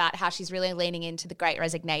morning about how she's really leaning into the Great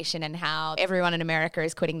Resignation and how everyone in America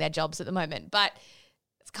is quitting their jobs at the moment. But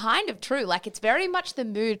it's kind of true. Like, it's very much the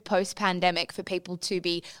mood post-pandemic for people to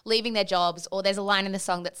be leaving their jobs, or there's a line in the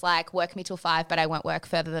song that's like, work me till 5, but I won't work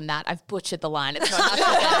further than that. I've butchered the line. It's not how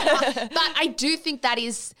to say it. But I do think that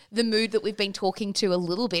is the mood that we've been talking to a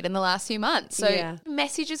little bit in the last few months. So the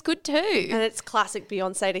message is good too. And it's classic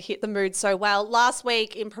Beyonce to hit the mood so well. Last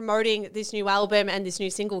week, in promoting this new album and this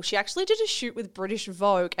new single, she actually did a shoot with British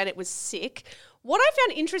Vogue and it was sick. What I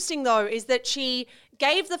found interesting, though, is that she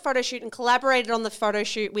gave the photo shoot and collaborated on the photo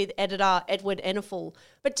shoot with editor Edward Enninful,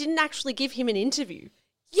 but didn't actually give him an interview.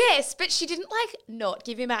 Yes, but she didn't like not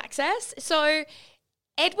give him access. So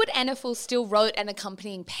Edward Enninful still wrote an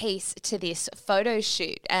accompanying piece to this photo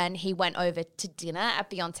shoot, and he went over to dinner at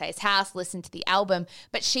Beyonce's house, listened to the album,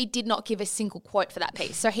 but she did not give a single quote for that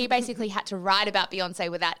piece. So he basically had to write about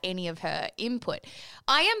Beyonce without any of her input.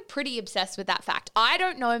 I am pretty obsessed with that fact. I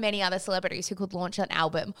don't know many other celebrities who could launch an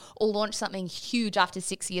album or launch something huge after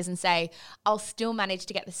 6 years and say, I'll still manage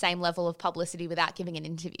to get the same level of publicity without giving an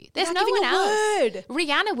interview. There's no one else.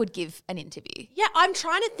 Rihanna would give an interview. Yeah, I'm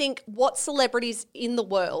trying to think what celebrities in the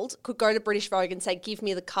world could go to British Vogue and say, give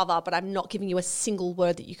me the cover, but I'm not giving you a single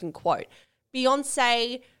word that you can quote.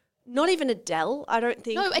 Beyonce, Not even Adele, I don't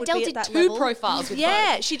think. No, would Adele be at did that 2 level. profiles with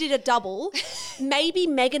Yeah, both. she did a double. Maybe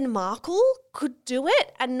Meghan Markle could do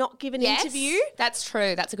it and not give an interview. That's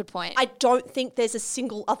true. That's a good point. I don't think there's a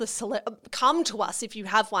single other come to us if you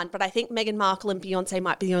have one, but I think Meghan Markle and Beyonce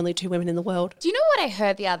might be the only 2 women in the world. Do you know what I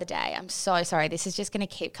heard the other day? I'm so sorry. This is just going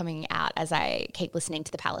to keep coming out as I keep listening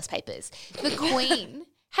to the Palace Papers. The Queen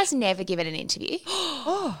has never given an interview.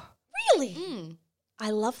 Really? I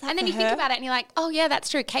love that. And then for you her. think about it and you're like, oh, yeah, that's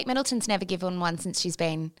true. Kate Middleton's never given one since she's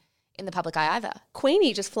been in the public eye either.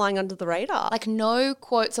 Queenie just flying under the radar. Like no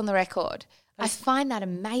quotes on the record. I find that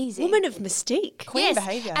amazing. Woman of mystique. Queen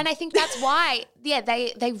behaviour. And I think that's why,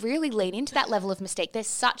 they really lean into that level of mystique. There's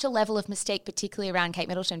such a level of mystique, particularly around Kate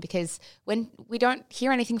Middleton, because when we don't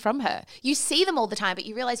hear anything from her, you see them all the time, but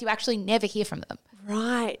you realise you actually never hear from them.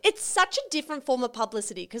 Right. It's such a different form of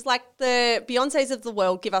publicity because like the Beyoncés of the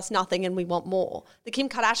world give us nothing and we want more. The Kim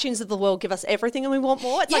Kardashians of the world give us everything and we want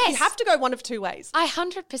more. It's like you Yes. have to go one of 2 ways.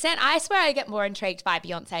 100%. I swear I get more intrigued by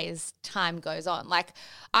Beyonce as time goes on. Like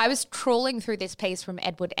I was trawling through this piece from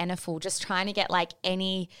Edward Enninful just trying to get like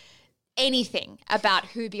anything about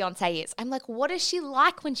who Beyonce is. I'm like, what is she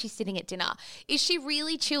like when she's sitting at dinner? Is she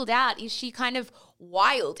really chilled out? Is she kind of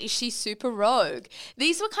wild? Is she super rogue?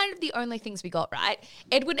 These were kind of the only things we got right.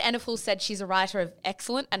 Edward Enninful said she's a writer of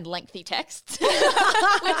excellent and lengthy texts,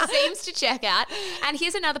 which seems to check out. And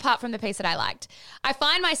here's another part from the piece that I liked. I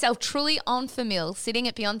find myself truly en famille sitting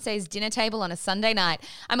at Beyonce's dinner table on a Sunday night.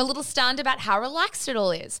 I'm a little stunned about how relaxed it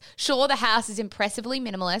all is. Sure, the house is impressively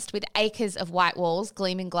minimalist with acres of white walls,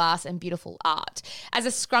 gleaming glass and beautiful art. As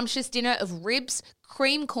a scrumptious dinner of ribs,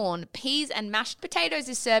 cream corn, peas and mashed potatoes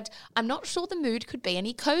is served, I'm not sure the mood could be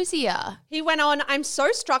any cozier. He went on, I'm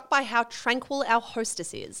so struck by how tranquil our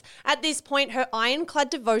hostess is. At this point, her ironclad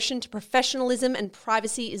devotion to professionalism and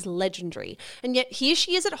privacy is legendary. And yet here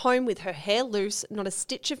she is at home with her hair loose, not a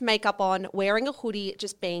stitch of makeup on, wearing a hoodie,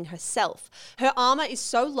 just being herself. Her armor is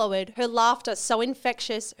so lowered, her laughter so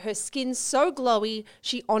infectious, her skin so glowy,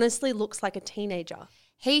 she honestly looks like a teenager.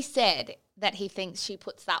 He said that he thinks she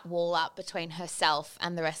puts that wall up between herself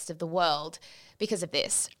and the rest of the world because of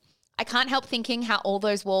this. I can't help thinking how all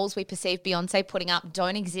those walls we perceive Beyonce putting up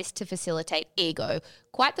don't exist to facilitate ego.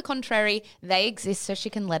 Quite the contrary, they exist so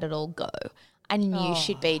she can let it all go. I knew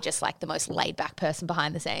she'd be just like the most laid back person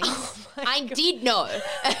behind the scenes. I did know.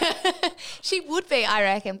 She would be, I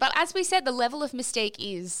reckon. But as we said, the level of mystique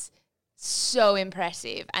is so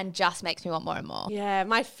impressive and just makes me want more and more. Yeah,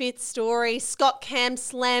 my 5th story. Scott Cam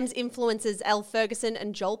slams influencers Elle Ferguson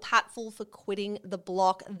and Joel Patfull for quitting the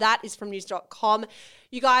block. That is from news.com.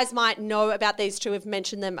 You guys might know about these 2. I've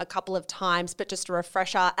mentioned them a couple of times, but just a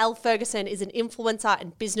refresher. Elle Ferguson is an influencer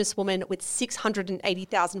and businesswoman with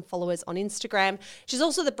 680,000 followers on Instagram. She's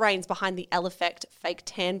also the brains behind the Elle Effect fake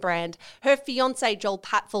tan brand. Her fiance, Joel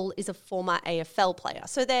Patfull, is a former AFL player,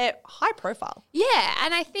 so they're high profile. Yeah,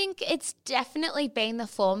 and I think it's definitely been the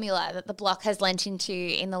formula that the block has lent into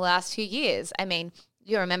in the last few years. I mean,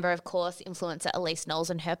 you remember, of course, influencer Elise Knowles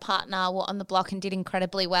and her partner were on the block and did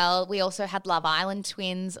incredibly well. We also had Love Island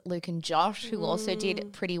twins, Luke and Josh, who also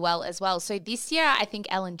did pretty well as well. So this year, I think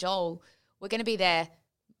Elle and Joel were going to be their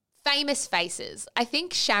famous faces. I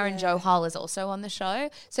think Sharon Johal is also on the show.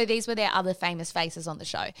 So these were their other famous faces on the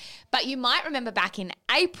show. But you might remember back in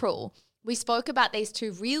April, we spoke about these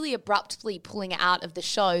 2 really abruptly pulling out of the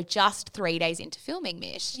show just 3 days into filming,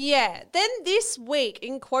 Mish. Yeah. Then this week,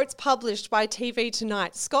 in quotes published by TV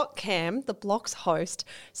Tonight, Scott Cam, the block's host,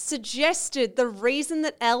 suggested the reason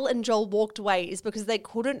that Elle and Joel walked away is because they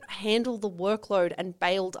couldn't handle the workload and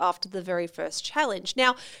bailed after the very first challenge.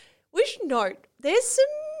 Now, we should note, there's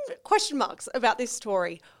some question marks about this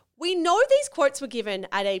story. We know these quotes were given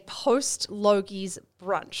at a post-Logies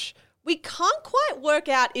brunch. We can't quite work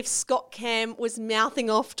out if Scott Cam was mouthing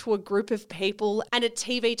off to a group of people and a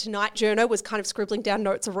TV Tonight journo was kind of scribbling down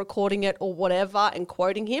notes or recording it or whatever and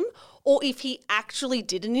quoting him, or if he actually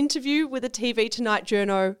did an interview with a TV Tonight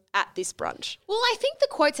journo at this brunch. Well, I think the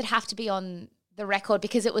quotes would have to be on the record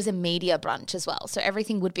because it was a media brunch as well. So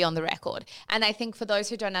everything would be on the record. And I think for those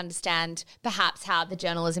who don't understand perhaps how the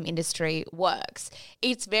journalism industry works,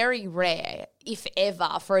 it's very rare, if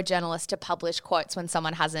ever, for a journalist to publish quotes when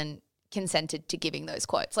someone hasn't consented to giving those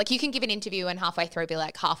quotes. Like you can give an interview and halfway through be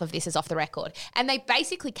like, half of this is off the record. And they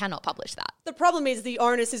basically cannot publish that. The problem is the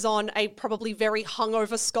onus is on a probably very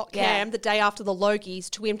hungover Scott Cam the day after the Logies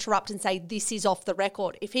to interrupt and say, this is off the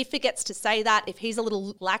record. If he forgets to say that, if he's a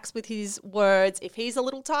little lax with his words, if he's a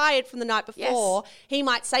little tired from the night before, he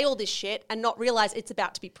might say all this shit and not realize it's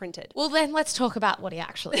about to be printed. Well, then let's talk about what he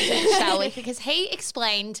actually said, shall we? Because he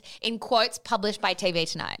explained in quotes published by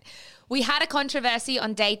TV Tonight, We had a controversy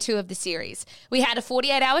on day 2 of the series. We had a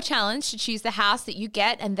 48-hour challenge to choose the house that you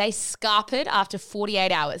get, and they scarpered after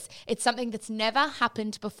 48 hours. It's something that's never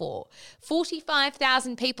happened before.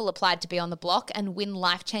 45,000 people applied to be on the block and win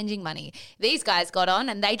life-changing money. These guys got on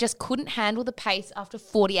and they just couldn't handle the pace after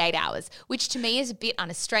 48 hours, which to me is a bit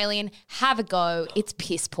un-Australian. Have a go. It's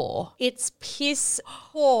piss poor. It's piss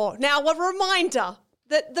poor. Now, a reminder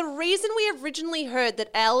that the reason we originally heard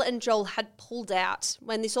that Elle and Joel had pulled out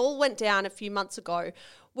when this all went down a few months ago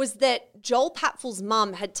was that Joel Patfull's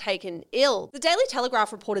mum had taken ill. The Daily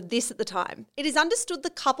Telegraph reported this at the time. It is understood the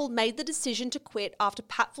couple made the decision to quit after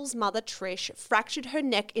Patfull's mother, Trish, fractured her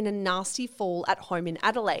neck in a nasty fall at home in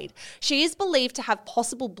Adelaide. She is believed to have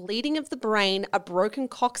possible bleeding of the brain, a broken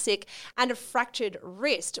coccyx, and a fractured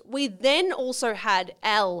wrist. We then also had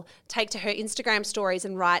Elle take to her Instagram stories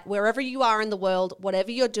and write, "Wherever you are in the world,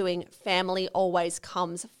 whatever you're doing, family always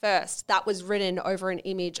comes first." That was written over an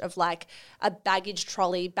image of like a baggage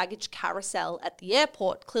trolley, baggage carousel at the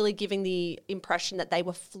airport, clearly giving the impression that they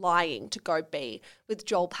were flying to go be with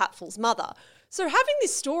Joel Patfull's mother. So having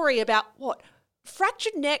this story about what?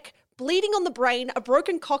 Fractured neck, bleeding on the brain, a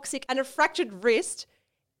broken coccyx and a fractured wrist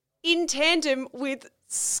in tandem with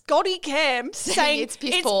Scotty Cam saying it's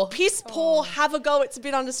piss poor. Piss poor, have a go, it's a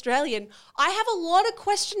bit un-Australian. I have a lot of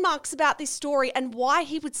question marks about this story and why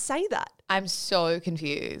he would say that. I'm so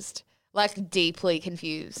confused. Like deeply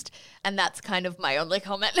confused. And that's kind of my only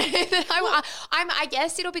comment. I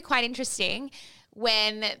guess it'll be quite interesting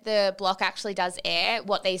when the block actually does air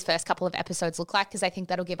what these first couple of episodes look like, because I think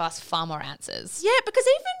that'll give us far more answers. Yeah, because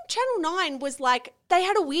even Channel 9 was like, they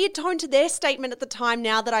had a weird tone to their statement at the time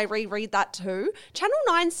now that I reread that too. Channel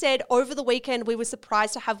 9 said over the weekend we were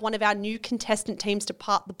surprised to have one of our new contestant teams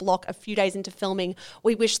depart the block a few days into filming.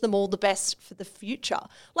 We wish them all the best for the future.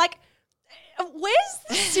 Like, where's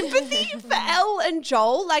the sympathy for Elle and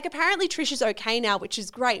Joel? Like, apparently Trish is okay now, which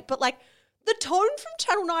is great. But, like, the tone from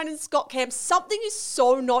Channel 9 and Scott Camp, something is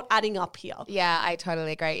so not adding up here. Yeah, I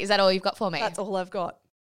totally agree. Is that all you've got for me? That's all I've got.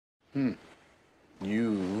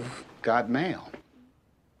 You've got mail.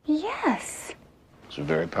 Yes. Those are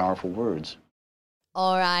very powerful words.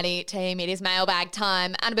 Alrighty, team, it is mailbag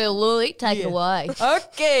time. Annabelle Lully, take it away.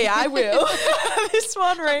 Okay, I will. This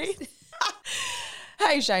one reads,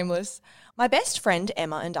 "Hey, Shameless. My best friend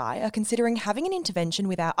Emma and I are considering having an intervention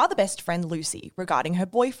with our other best friend Lucy regarding her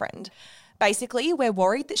boyfriend. Basically, we're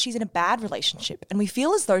worried that she's in a bad relationship and we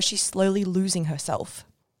feel as though she's slowly losing herself.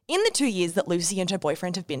 In the 2 years that Lucy and her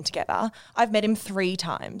boyfriend have been together, I've met him 3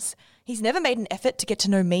 times. He's never made an effort to get to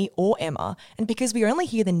know me or Emma, and because we only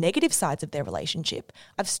hear the negative sides of their relationship,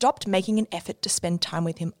 I've stopped making an effort to spend time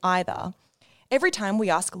with him either. Every time we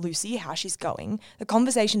ask Lucy how she's going, the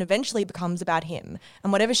conversation eventually becomes about him,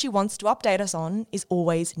 and whatever she wants to update us on is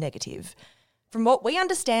always negative. From what we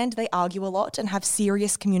understand, they argue a lot and have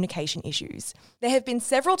serious communication issues. There have been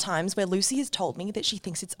several times where Lucy has told me that she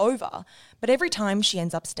thinks it's over, but every time she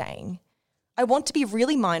ends up staying. I want to be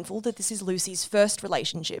really mindful that this is Lucy's first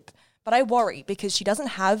relationship, but I worry because she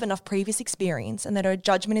doesn't have enough previous experience and that her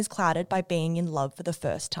judgment is clouded by being in love for the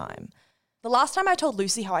first time. The last time I told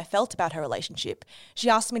Lucy how I felt about her relationship, she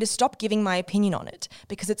asked me to stop giving my opinion on it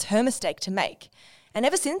because it's her mistake to make. And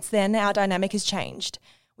ever since then, our dynamic has changed.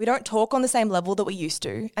 We don't talk on the same level that we used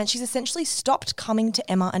to, and she's essentially stopped coming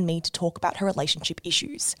to Emma and me to talk about her relationship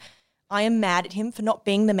issues. I am mad at him for not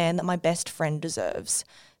being the man that my best friend deserves.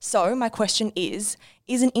 So my question is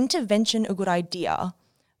an intervention a good idea?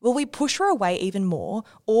 Will we push her away even more,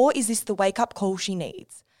 or is this the wake-up call she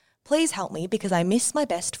needs? Please help me because I miss my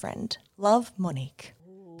best friend. Love, Monique."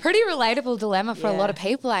 Pretty relatable dilemma for a lot of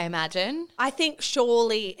people, I imagine. I think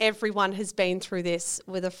surely everyone has been through this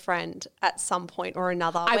with a friend at some point or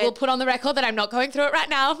another. I will put on the record that I'm not going through it right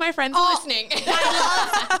now if my friends are listening.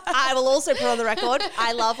 I will also put on the record,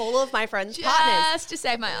 I love all of my friends' partners. Just to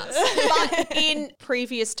save my ass. But in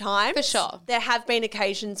previous times, For sure. there have been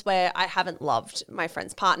occasions where I haven't loved my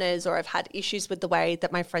friends' partners or I've had issues with the way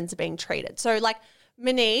that my friends are being treated. So like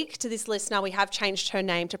Monique, to this listener, we have changed her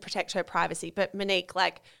name to protect her privacy, but Monique,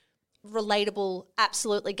 like, relatable,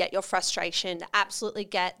 absolutely get your frustration, absolutely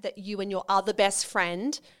get that you and your other best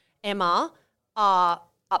friend, Emma, are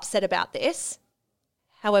upset about this.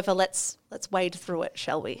 However, let's wade through it,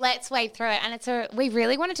 shall we? Let's wade through it. And we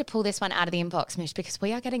really wanted to pull this one out of the inbox, Mish, because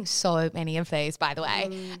we are getting so many of these, by the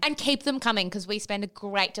way, and keep them coming because we spend a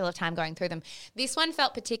great deal of time going through them. This one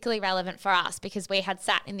felt particularly relevant for us because we had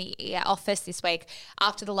sat in the office this week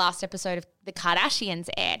after the last episode of The Kardashians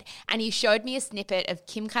aired, and you showed me a snippet of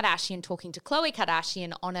Kim Kardashian talking to Khloe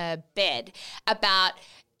Kardashian on a bed about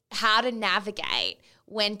how to navigate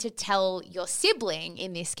when to tell your sibling,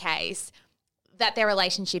 in this case, that their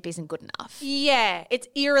relationship isn't good enough. Yeah, it's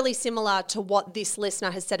eerily similar to what this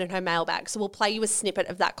listener has said in her mailbag. So we'll play you a snippet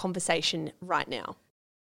of that conversation right now.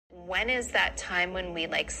 When is that time when we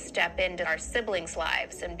like step into our siblings'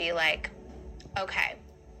 lives and be like, okay,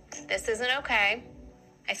 this isn't okay.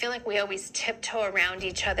 I feel like we always tiptoe around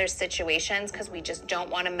each other's situations because we just don't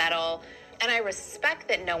want to meddle. And I respect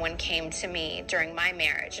that no one came to me during my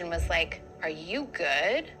marriage and was like, are you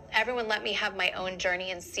good? Everyone let me have my own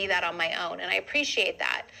journey and see that on my own. And I appreciate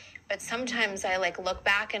that. But sometimes I like look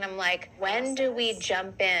back and I'm like, when do we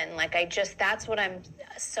jump in? Like that's what I'm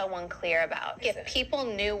so unclear about. If people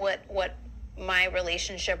knew what my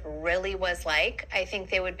relationship really was like, I think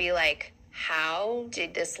they would be like, how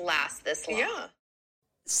did this last this long? Yeah.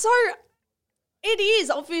 So it is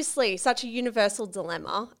obviously such a universal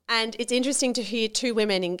dilemma, and it's interesting to hear two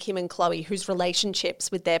women in Kim and Chloe whose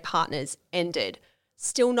relationships with their partners ended,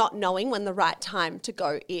 still not knowing when the right time to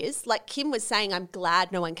go is. Like Kim was saying, I'm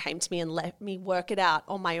glad no one came to me and let me work it out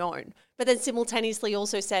on my own. But then simultaneously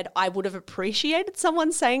also said, I would have appreciated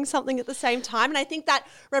someone saying something at the same time. And I think that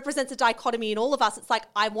represents a dichotomy in all of us. It's like,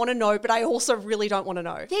 I want to know, but I also really don't want to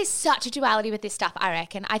know. There's such a duality with this stuff, I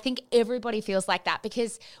reckon. I think everybody feels like that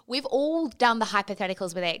because we've all done the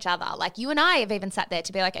hypotheticals with each other. Like you and I have even sat there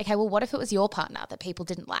to be like, okay, well, what if it was your partner that people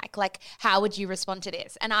didn't like? Like, how would you respond to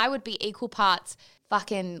this? And I would be equal parts,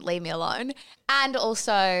 fucking leave me alone. And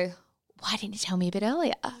also, why didn't you tell me a bit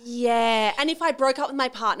earlier? Yeah. And if I broke up with my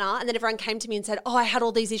partner and then everyone came to me and said, oh, I had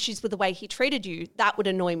all these issues with the way he treated you, that would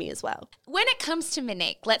annoy me as well. When it comes to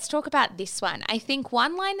Monique, let's talk about this one. I think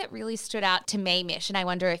one line that really stood out to me, Mish, and I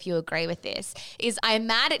wonder if you agree with this, is I'm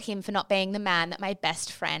mad at him for not being the man that my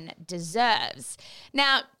best friend deserves.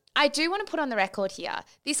 Now, I do want to put on the record here,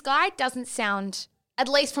 this guy doesn't sound, at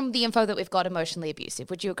least from the info that we've got, emotionally abusive.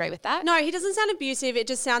 Would you agree with that? No, he doesn't sound abusive. It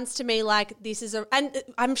just sounds to me like this is and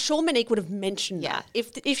I'm sure Monique would have mentioned that.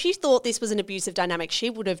 If she thought this was an abusive dynamic, she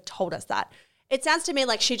would have told us that. It sounds to me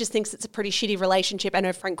like she just thinks it's a pretty shitty relationship and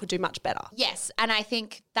her friend could do much better. Yes, and I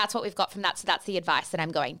think that's what we've got from that, so that's the advice that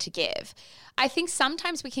I'm going to give. I think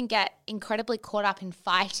sometimes we can get incredibly caught up in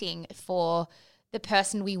fighting for the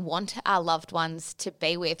person we want our loved ones to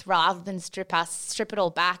be with rather than strip it all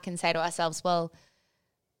back and say to ourselves, well,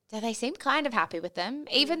 do they seem kind of happy with them,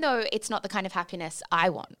 even though it's not the kind of happiness I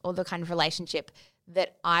want or the kind of relationship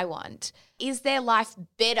that I want? Is their life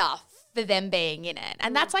better for them being in it?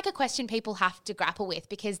 And that's like a question people have to grapple with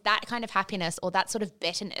because that kind of happiness or that sort of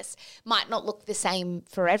betterness might not look the same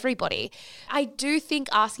for everybody. I do think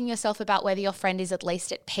asking yourself about whether your friend is at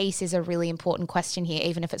least at peace is a really important question here,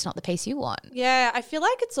 even if it's not the peace you want. Yeah, I feel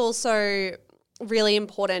like it's also really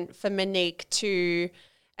important for Monique to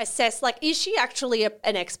assess, like, is she actually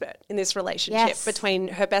an expert in this relationship between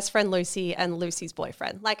her best friend Lucy and Lucy's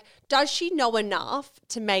boyfriend? Like, does she know enough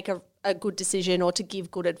to make a good decision or to give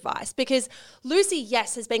good advice? Because Lucy,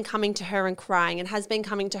 yes, has been coming to her and crying and has been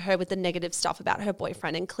coming to her with the negative stuff about her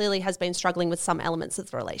boyfriend and clearly has been struggling with some elements of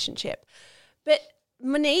the relationship. But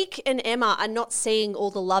Monique and Emma are not seeing all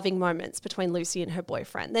the loving moments between Lucy and her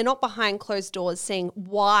boyfriend. They're not behind closed doors seeing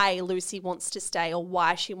why Lucy wants to stay or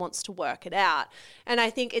why she wants to work it out. And I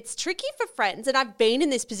think it's tricky for friends, and I've been in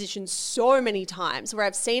this position so many times where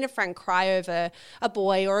I've seen a friend cry over a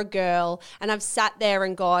boy or a girl and I've sat there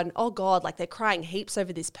and gone, oh God, like they're crying heaps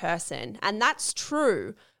over this person. And that's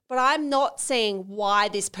true. But I'm not seeing why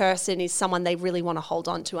this person is someone they really want to hold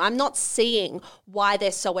on to. I'm not seeing why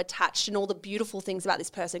they're so attached and all the beautiful things about this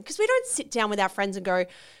person. Because we don't sit down with our friends and go,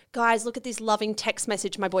 guys, look at this loving text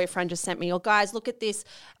message my boyfriend just sent me. Or guys, look at this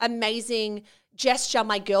amazing gesture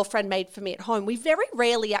my girlfriend made for me at home. We very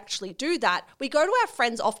rarely actually do that. We go to our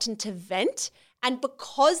friends often to vent. And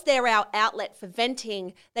because they're our outlet for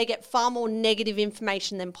venting, they get far more negative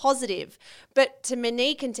information than positive. But to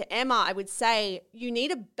Monique and to Emma, I would say you need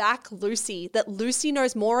to back Lucy, that Lucy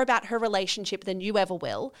knows more about her relationship than you ever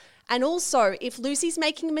will. And also, if Lucy's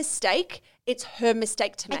making a mistake, it's her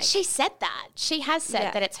mistake to make. And she said that. She has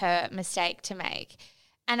said that it's her mistake to make.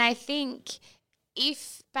 And I think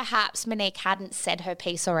if perhaps Monique hadn't said her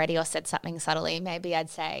piece already or said something subtly, maybe I'd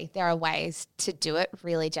say there are ways to do it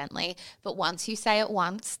really gently. But once you say it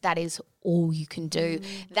once, that is all you can do.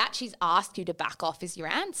 That she's asked you to back off is your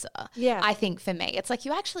answer. Yeah. I think for me, it's like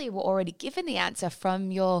you actually were already given the answer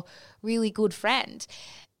from your really good friend.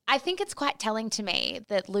 I think it's quite telling to me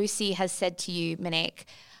that Lucy has said to you, Monique,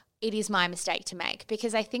 it is my mistake to make,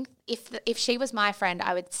 because I think if she was my friend,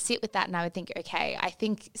 I would sit with that and I would think, okay, I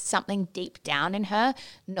think something deep down in her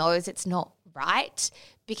knows it's not right.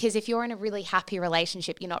 Because if you're in a really happy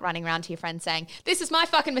relationship, you're not running around to your friends saying, this is my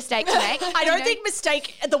fucking mistake to make. I don't think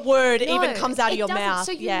mistake, the word even comes out of your mouth.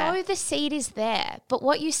 So you know the seed is there. But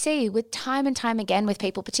what you see with time and time again with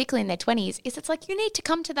people, particularly in their 20s, is it's like you need to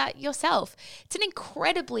come to that yourself. It's an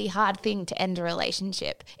incredibly hard thing to end a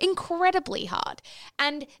relationship. Incredibly hard.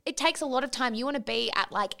 And it takes a lot of time. You want to be at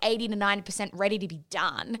like 80 to 90% ready to be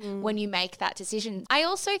done when you make that decision. I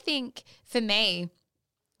also think for me,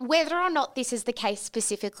 whether or not this is the case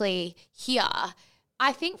specifically here,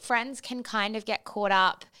 I think friends can kind of get caught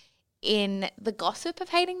up in the gossip of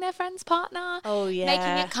hating their friend's partner. Oh, yeah.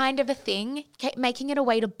 Making it kind of a thing, making it a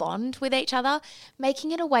way to bond with each other,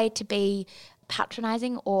 making it a way to be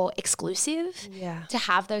patronizing or exclusive, to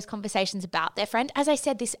have those conversations about their friend. As I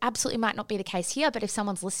said, this absolutely might not be the case here, but if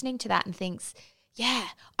someone's listening to that and thinks, yeah,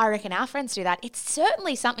 I reckon our friends do that, it's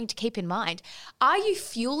certainly something to keep in mind. Are you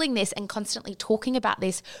fueling this and constantly talking about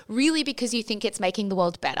this really because you think it's making the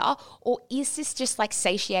world better? Or is this just like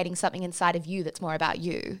satiating something inside of you that's more about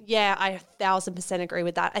you? Yeah, I 1,000% agree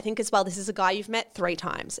with that. I think as well, this is a guy you've met 3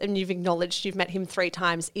 times and you've acknowledged you've met him 3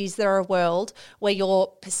 times. Is there a world where your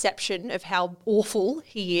perception of how awful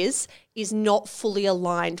he is not fully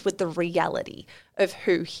aligned with the reality of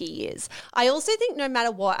who he is? I also think no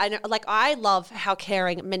matter what, I love how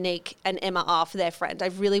caring Monique and Emma are for their friend. I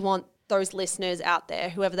really want those listeners out there,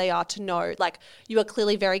 whoever they are, to know, like, you are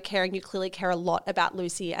clearly very caring. You clearly care a lot about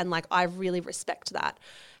Lucy, and like, I really respect that.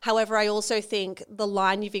 However, I also think the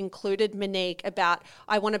line you've included, Monique, about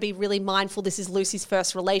I want to be really mindful this is Lucy's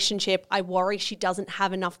first relationship. I worry she doesn't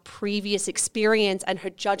have enough previous experience and her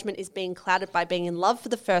judgment is being clouded by being in love for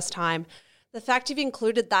the first time. The fact you've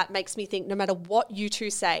included that makes me think no matter what you two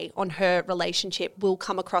say on her relationship will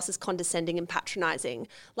come across as condescending and patronizing.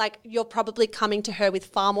 Like, you're probably coming to her with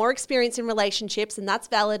far more experience in relationships, and that's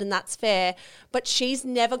valid and that's fair, but she's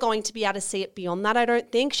never going to be able to see it beyond that, I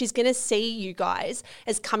don't think. She's going to see you guys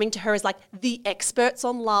as coming to her as like the experts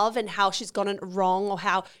on love and how she's gotten it wrong, or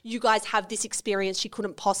how you guys have this experience she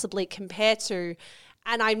couldn't possibly compare to.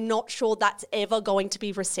 And I'm not sure that's ever going to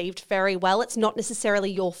be received very well. It's not necessarily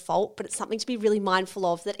your fault, but it's something to be really mindful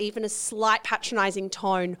of, that even a slight patronising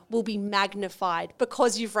tone will be magnified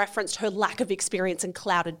because you've referenced her lack of experience and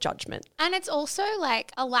clouded judgment. And it's also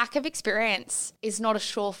like a lack of experience is not a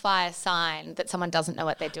surefire sign that someone doesn't know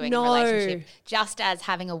what they're doing in a relationship. Just as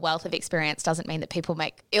having a wealth of experience doesn't mean that people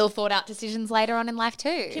make ill thought out decisions later on in life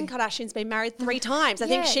too. Kim Kardashian's been married 3 times. I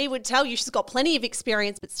think she would tell you she's got plenty of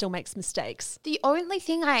experience but still makes mistakes. The only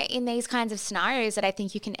thing in these kinds of scenarios that I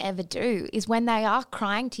think you can ever do is when they are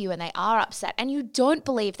crying to you and they are upset and you don't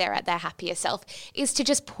believe they're at their happier self, is to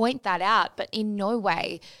just point that out, but in no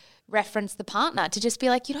way reference the partner, to just be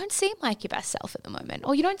like, you don't seem like your best self at the moment,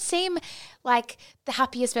 or you don't seem like the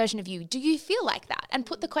happiest version of you. Do you feel like that? And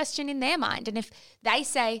put the question in their mind. And if they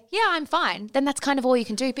say, yeah, I'm fine, then that's kind of all you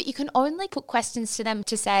can do. But you can only put questions to them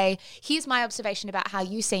to say, here's my observation about how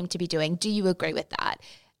you seem to be doing. Do you agree with that?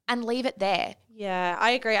 And leave it there. Yeah,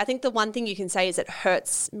 I agree. I think the one thing you can say is it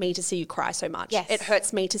hurts me to see you cry so much. Yes. It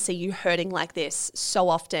hurts me to see you hurting like this so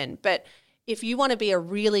often. But if you want to be a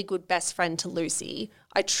really good best friend to Lucy,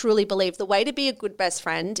 I truly believe the way to be a good best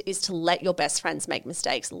friend is to let your best friends make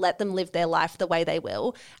mistakes. Let them live their life the way they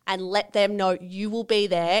will, and let them know you will be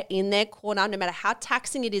there in their corner no matter how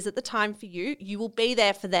taxing it is at the time for you. You will be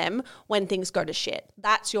there for them when things go to shit.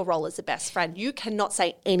 That's your role as a best friend. You cannot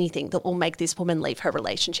say anything that will make this woman leave her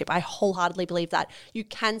relationship. I wholeheartedly believe that. You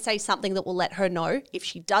can say something that will let her know if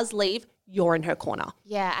she does leave, you're in her corner.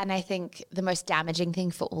 Yeah, and I think the most damaging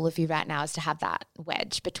thing for all of you right now is to have that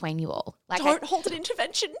wedge between you all. Don't hold an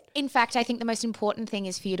intervention. In fact, I think the most important thing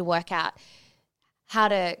is for you to work out how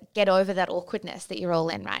to get over that awkwardness that you're all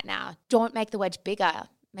in right now. Don't make the wedge bigger.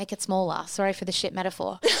 Make it smaller. Sorry for the shit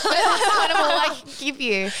metaphor. That's kind of all I can give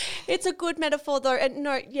you. It's a good metaphor though. And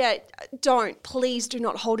please do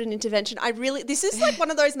not hold an intervention. This is like one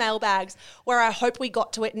of those mailbags where I hope we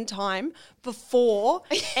got to it in time before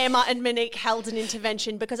Emma and Monique held an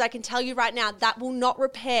intervention, because I can tell you right now that will not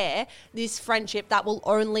repair this friendship. That will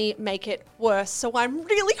only make it worse. So I'm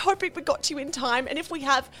really hoping we got to you in time. And if we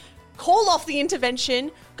have, call off the intervention,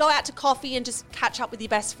 go out to coffee and just catch up with your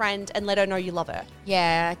best friend and let her know you love her.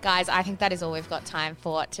 Yeah, guys, I think that is all we've got time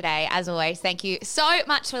for today. As always, thank you so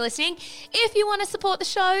much for listening. If you want to support the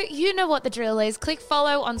show, you know what the drill is. Click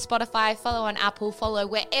follow on Spotify, follow on Apple, follow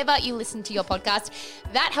wherever you listen to your podcast.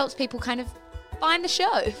 That helps people kind of find the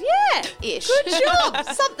show. Yeah. Ish. Good job.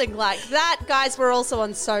 Something like that. Guys, we're also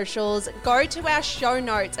on socials. Go to our show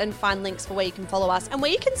notes and find links for where you can follow us and where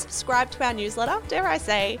you can subscribe to our newsletter, dare I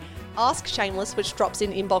say. Ask Shameless, which drops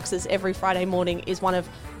in inboxes every Friday morning, is one of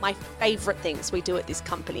my favourite things we do at this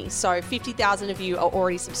company. So 50,000 of you are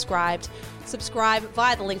already subscribed. Subscribe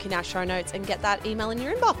via the link in our show notes and get that email in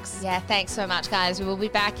your inbox. Yeah, thanks so much, guys. We will be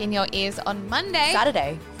back in your ears on Monday.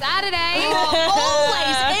 Saturday.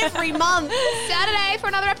 Always, every month. Saturday for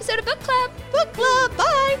another episode of Book Club. Book Club,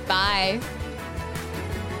 bye. Bye.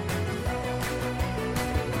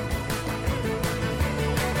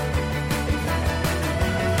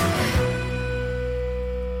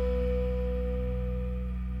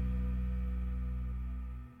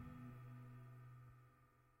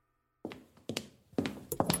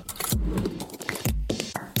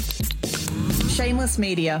 Shameless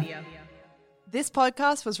Media. This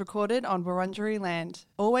podcast was recorded on Wurundjeri land.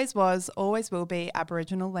 Always was, always will be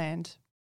Aboriginal land.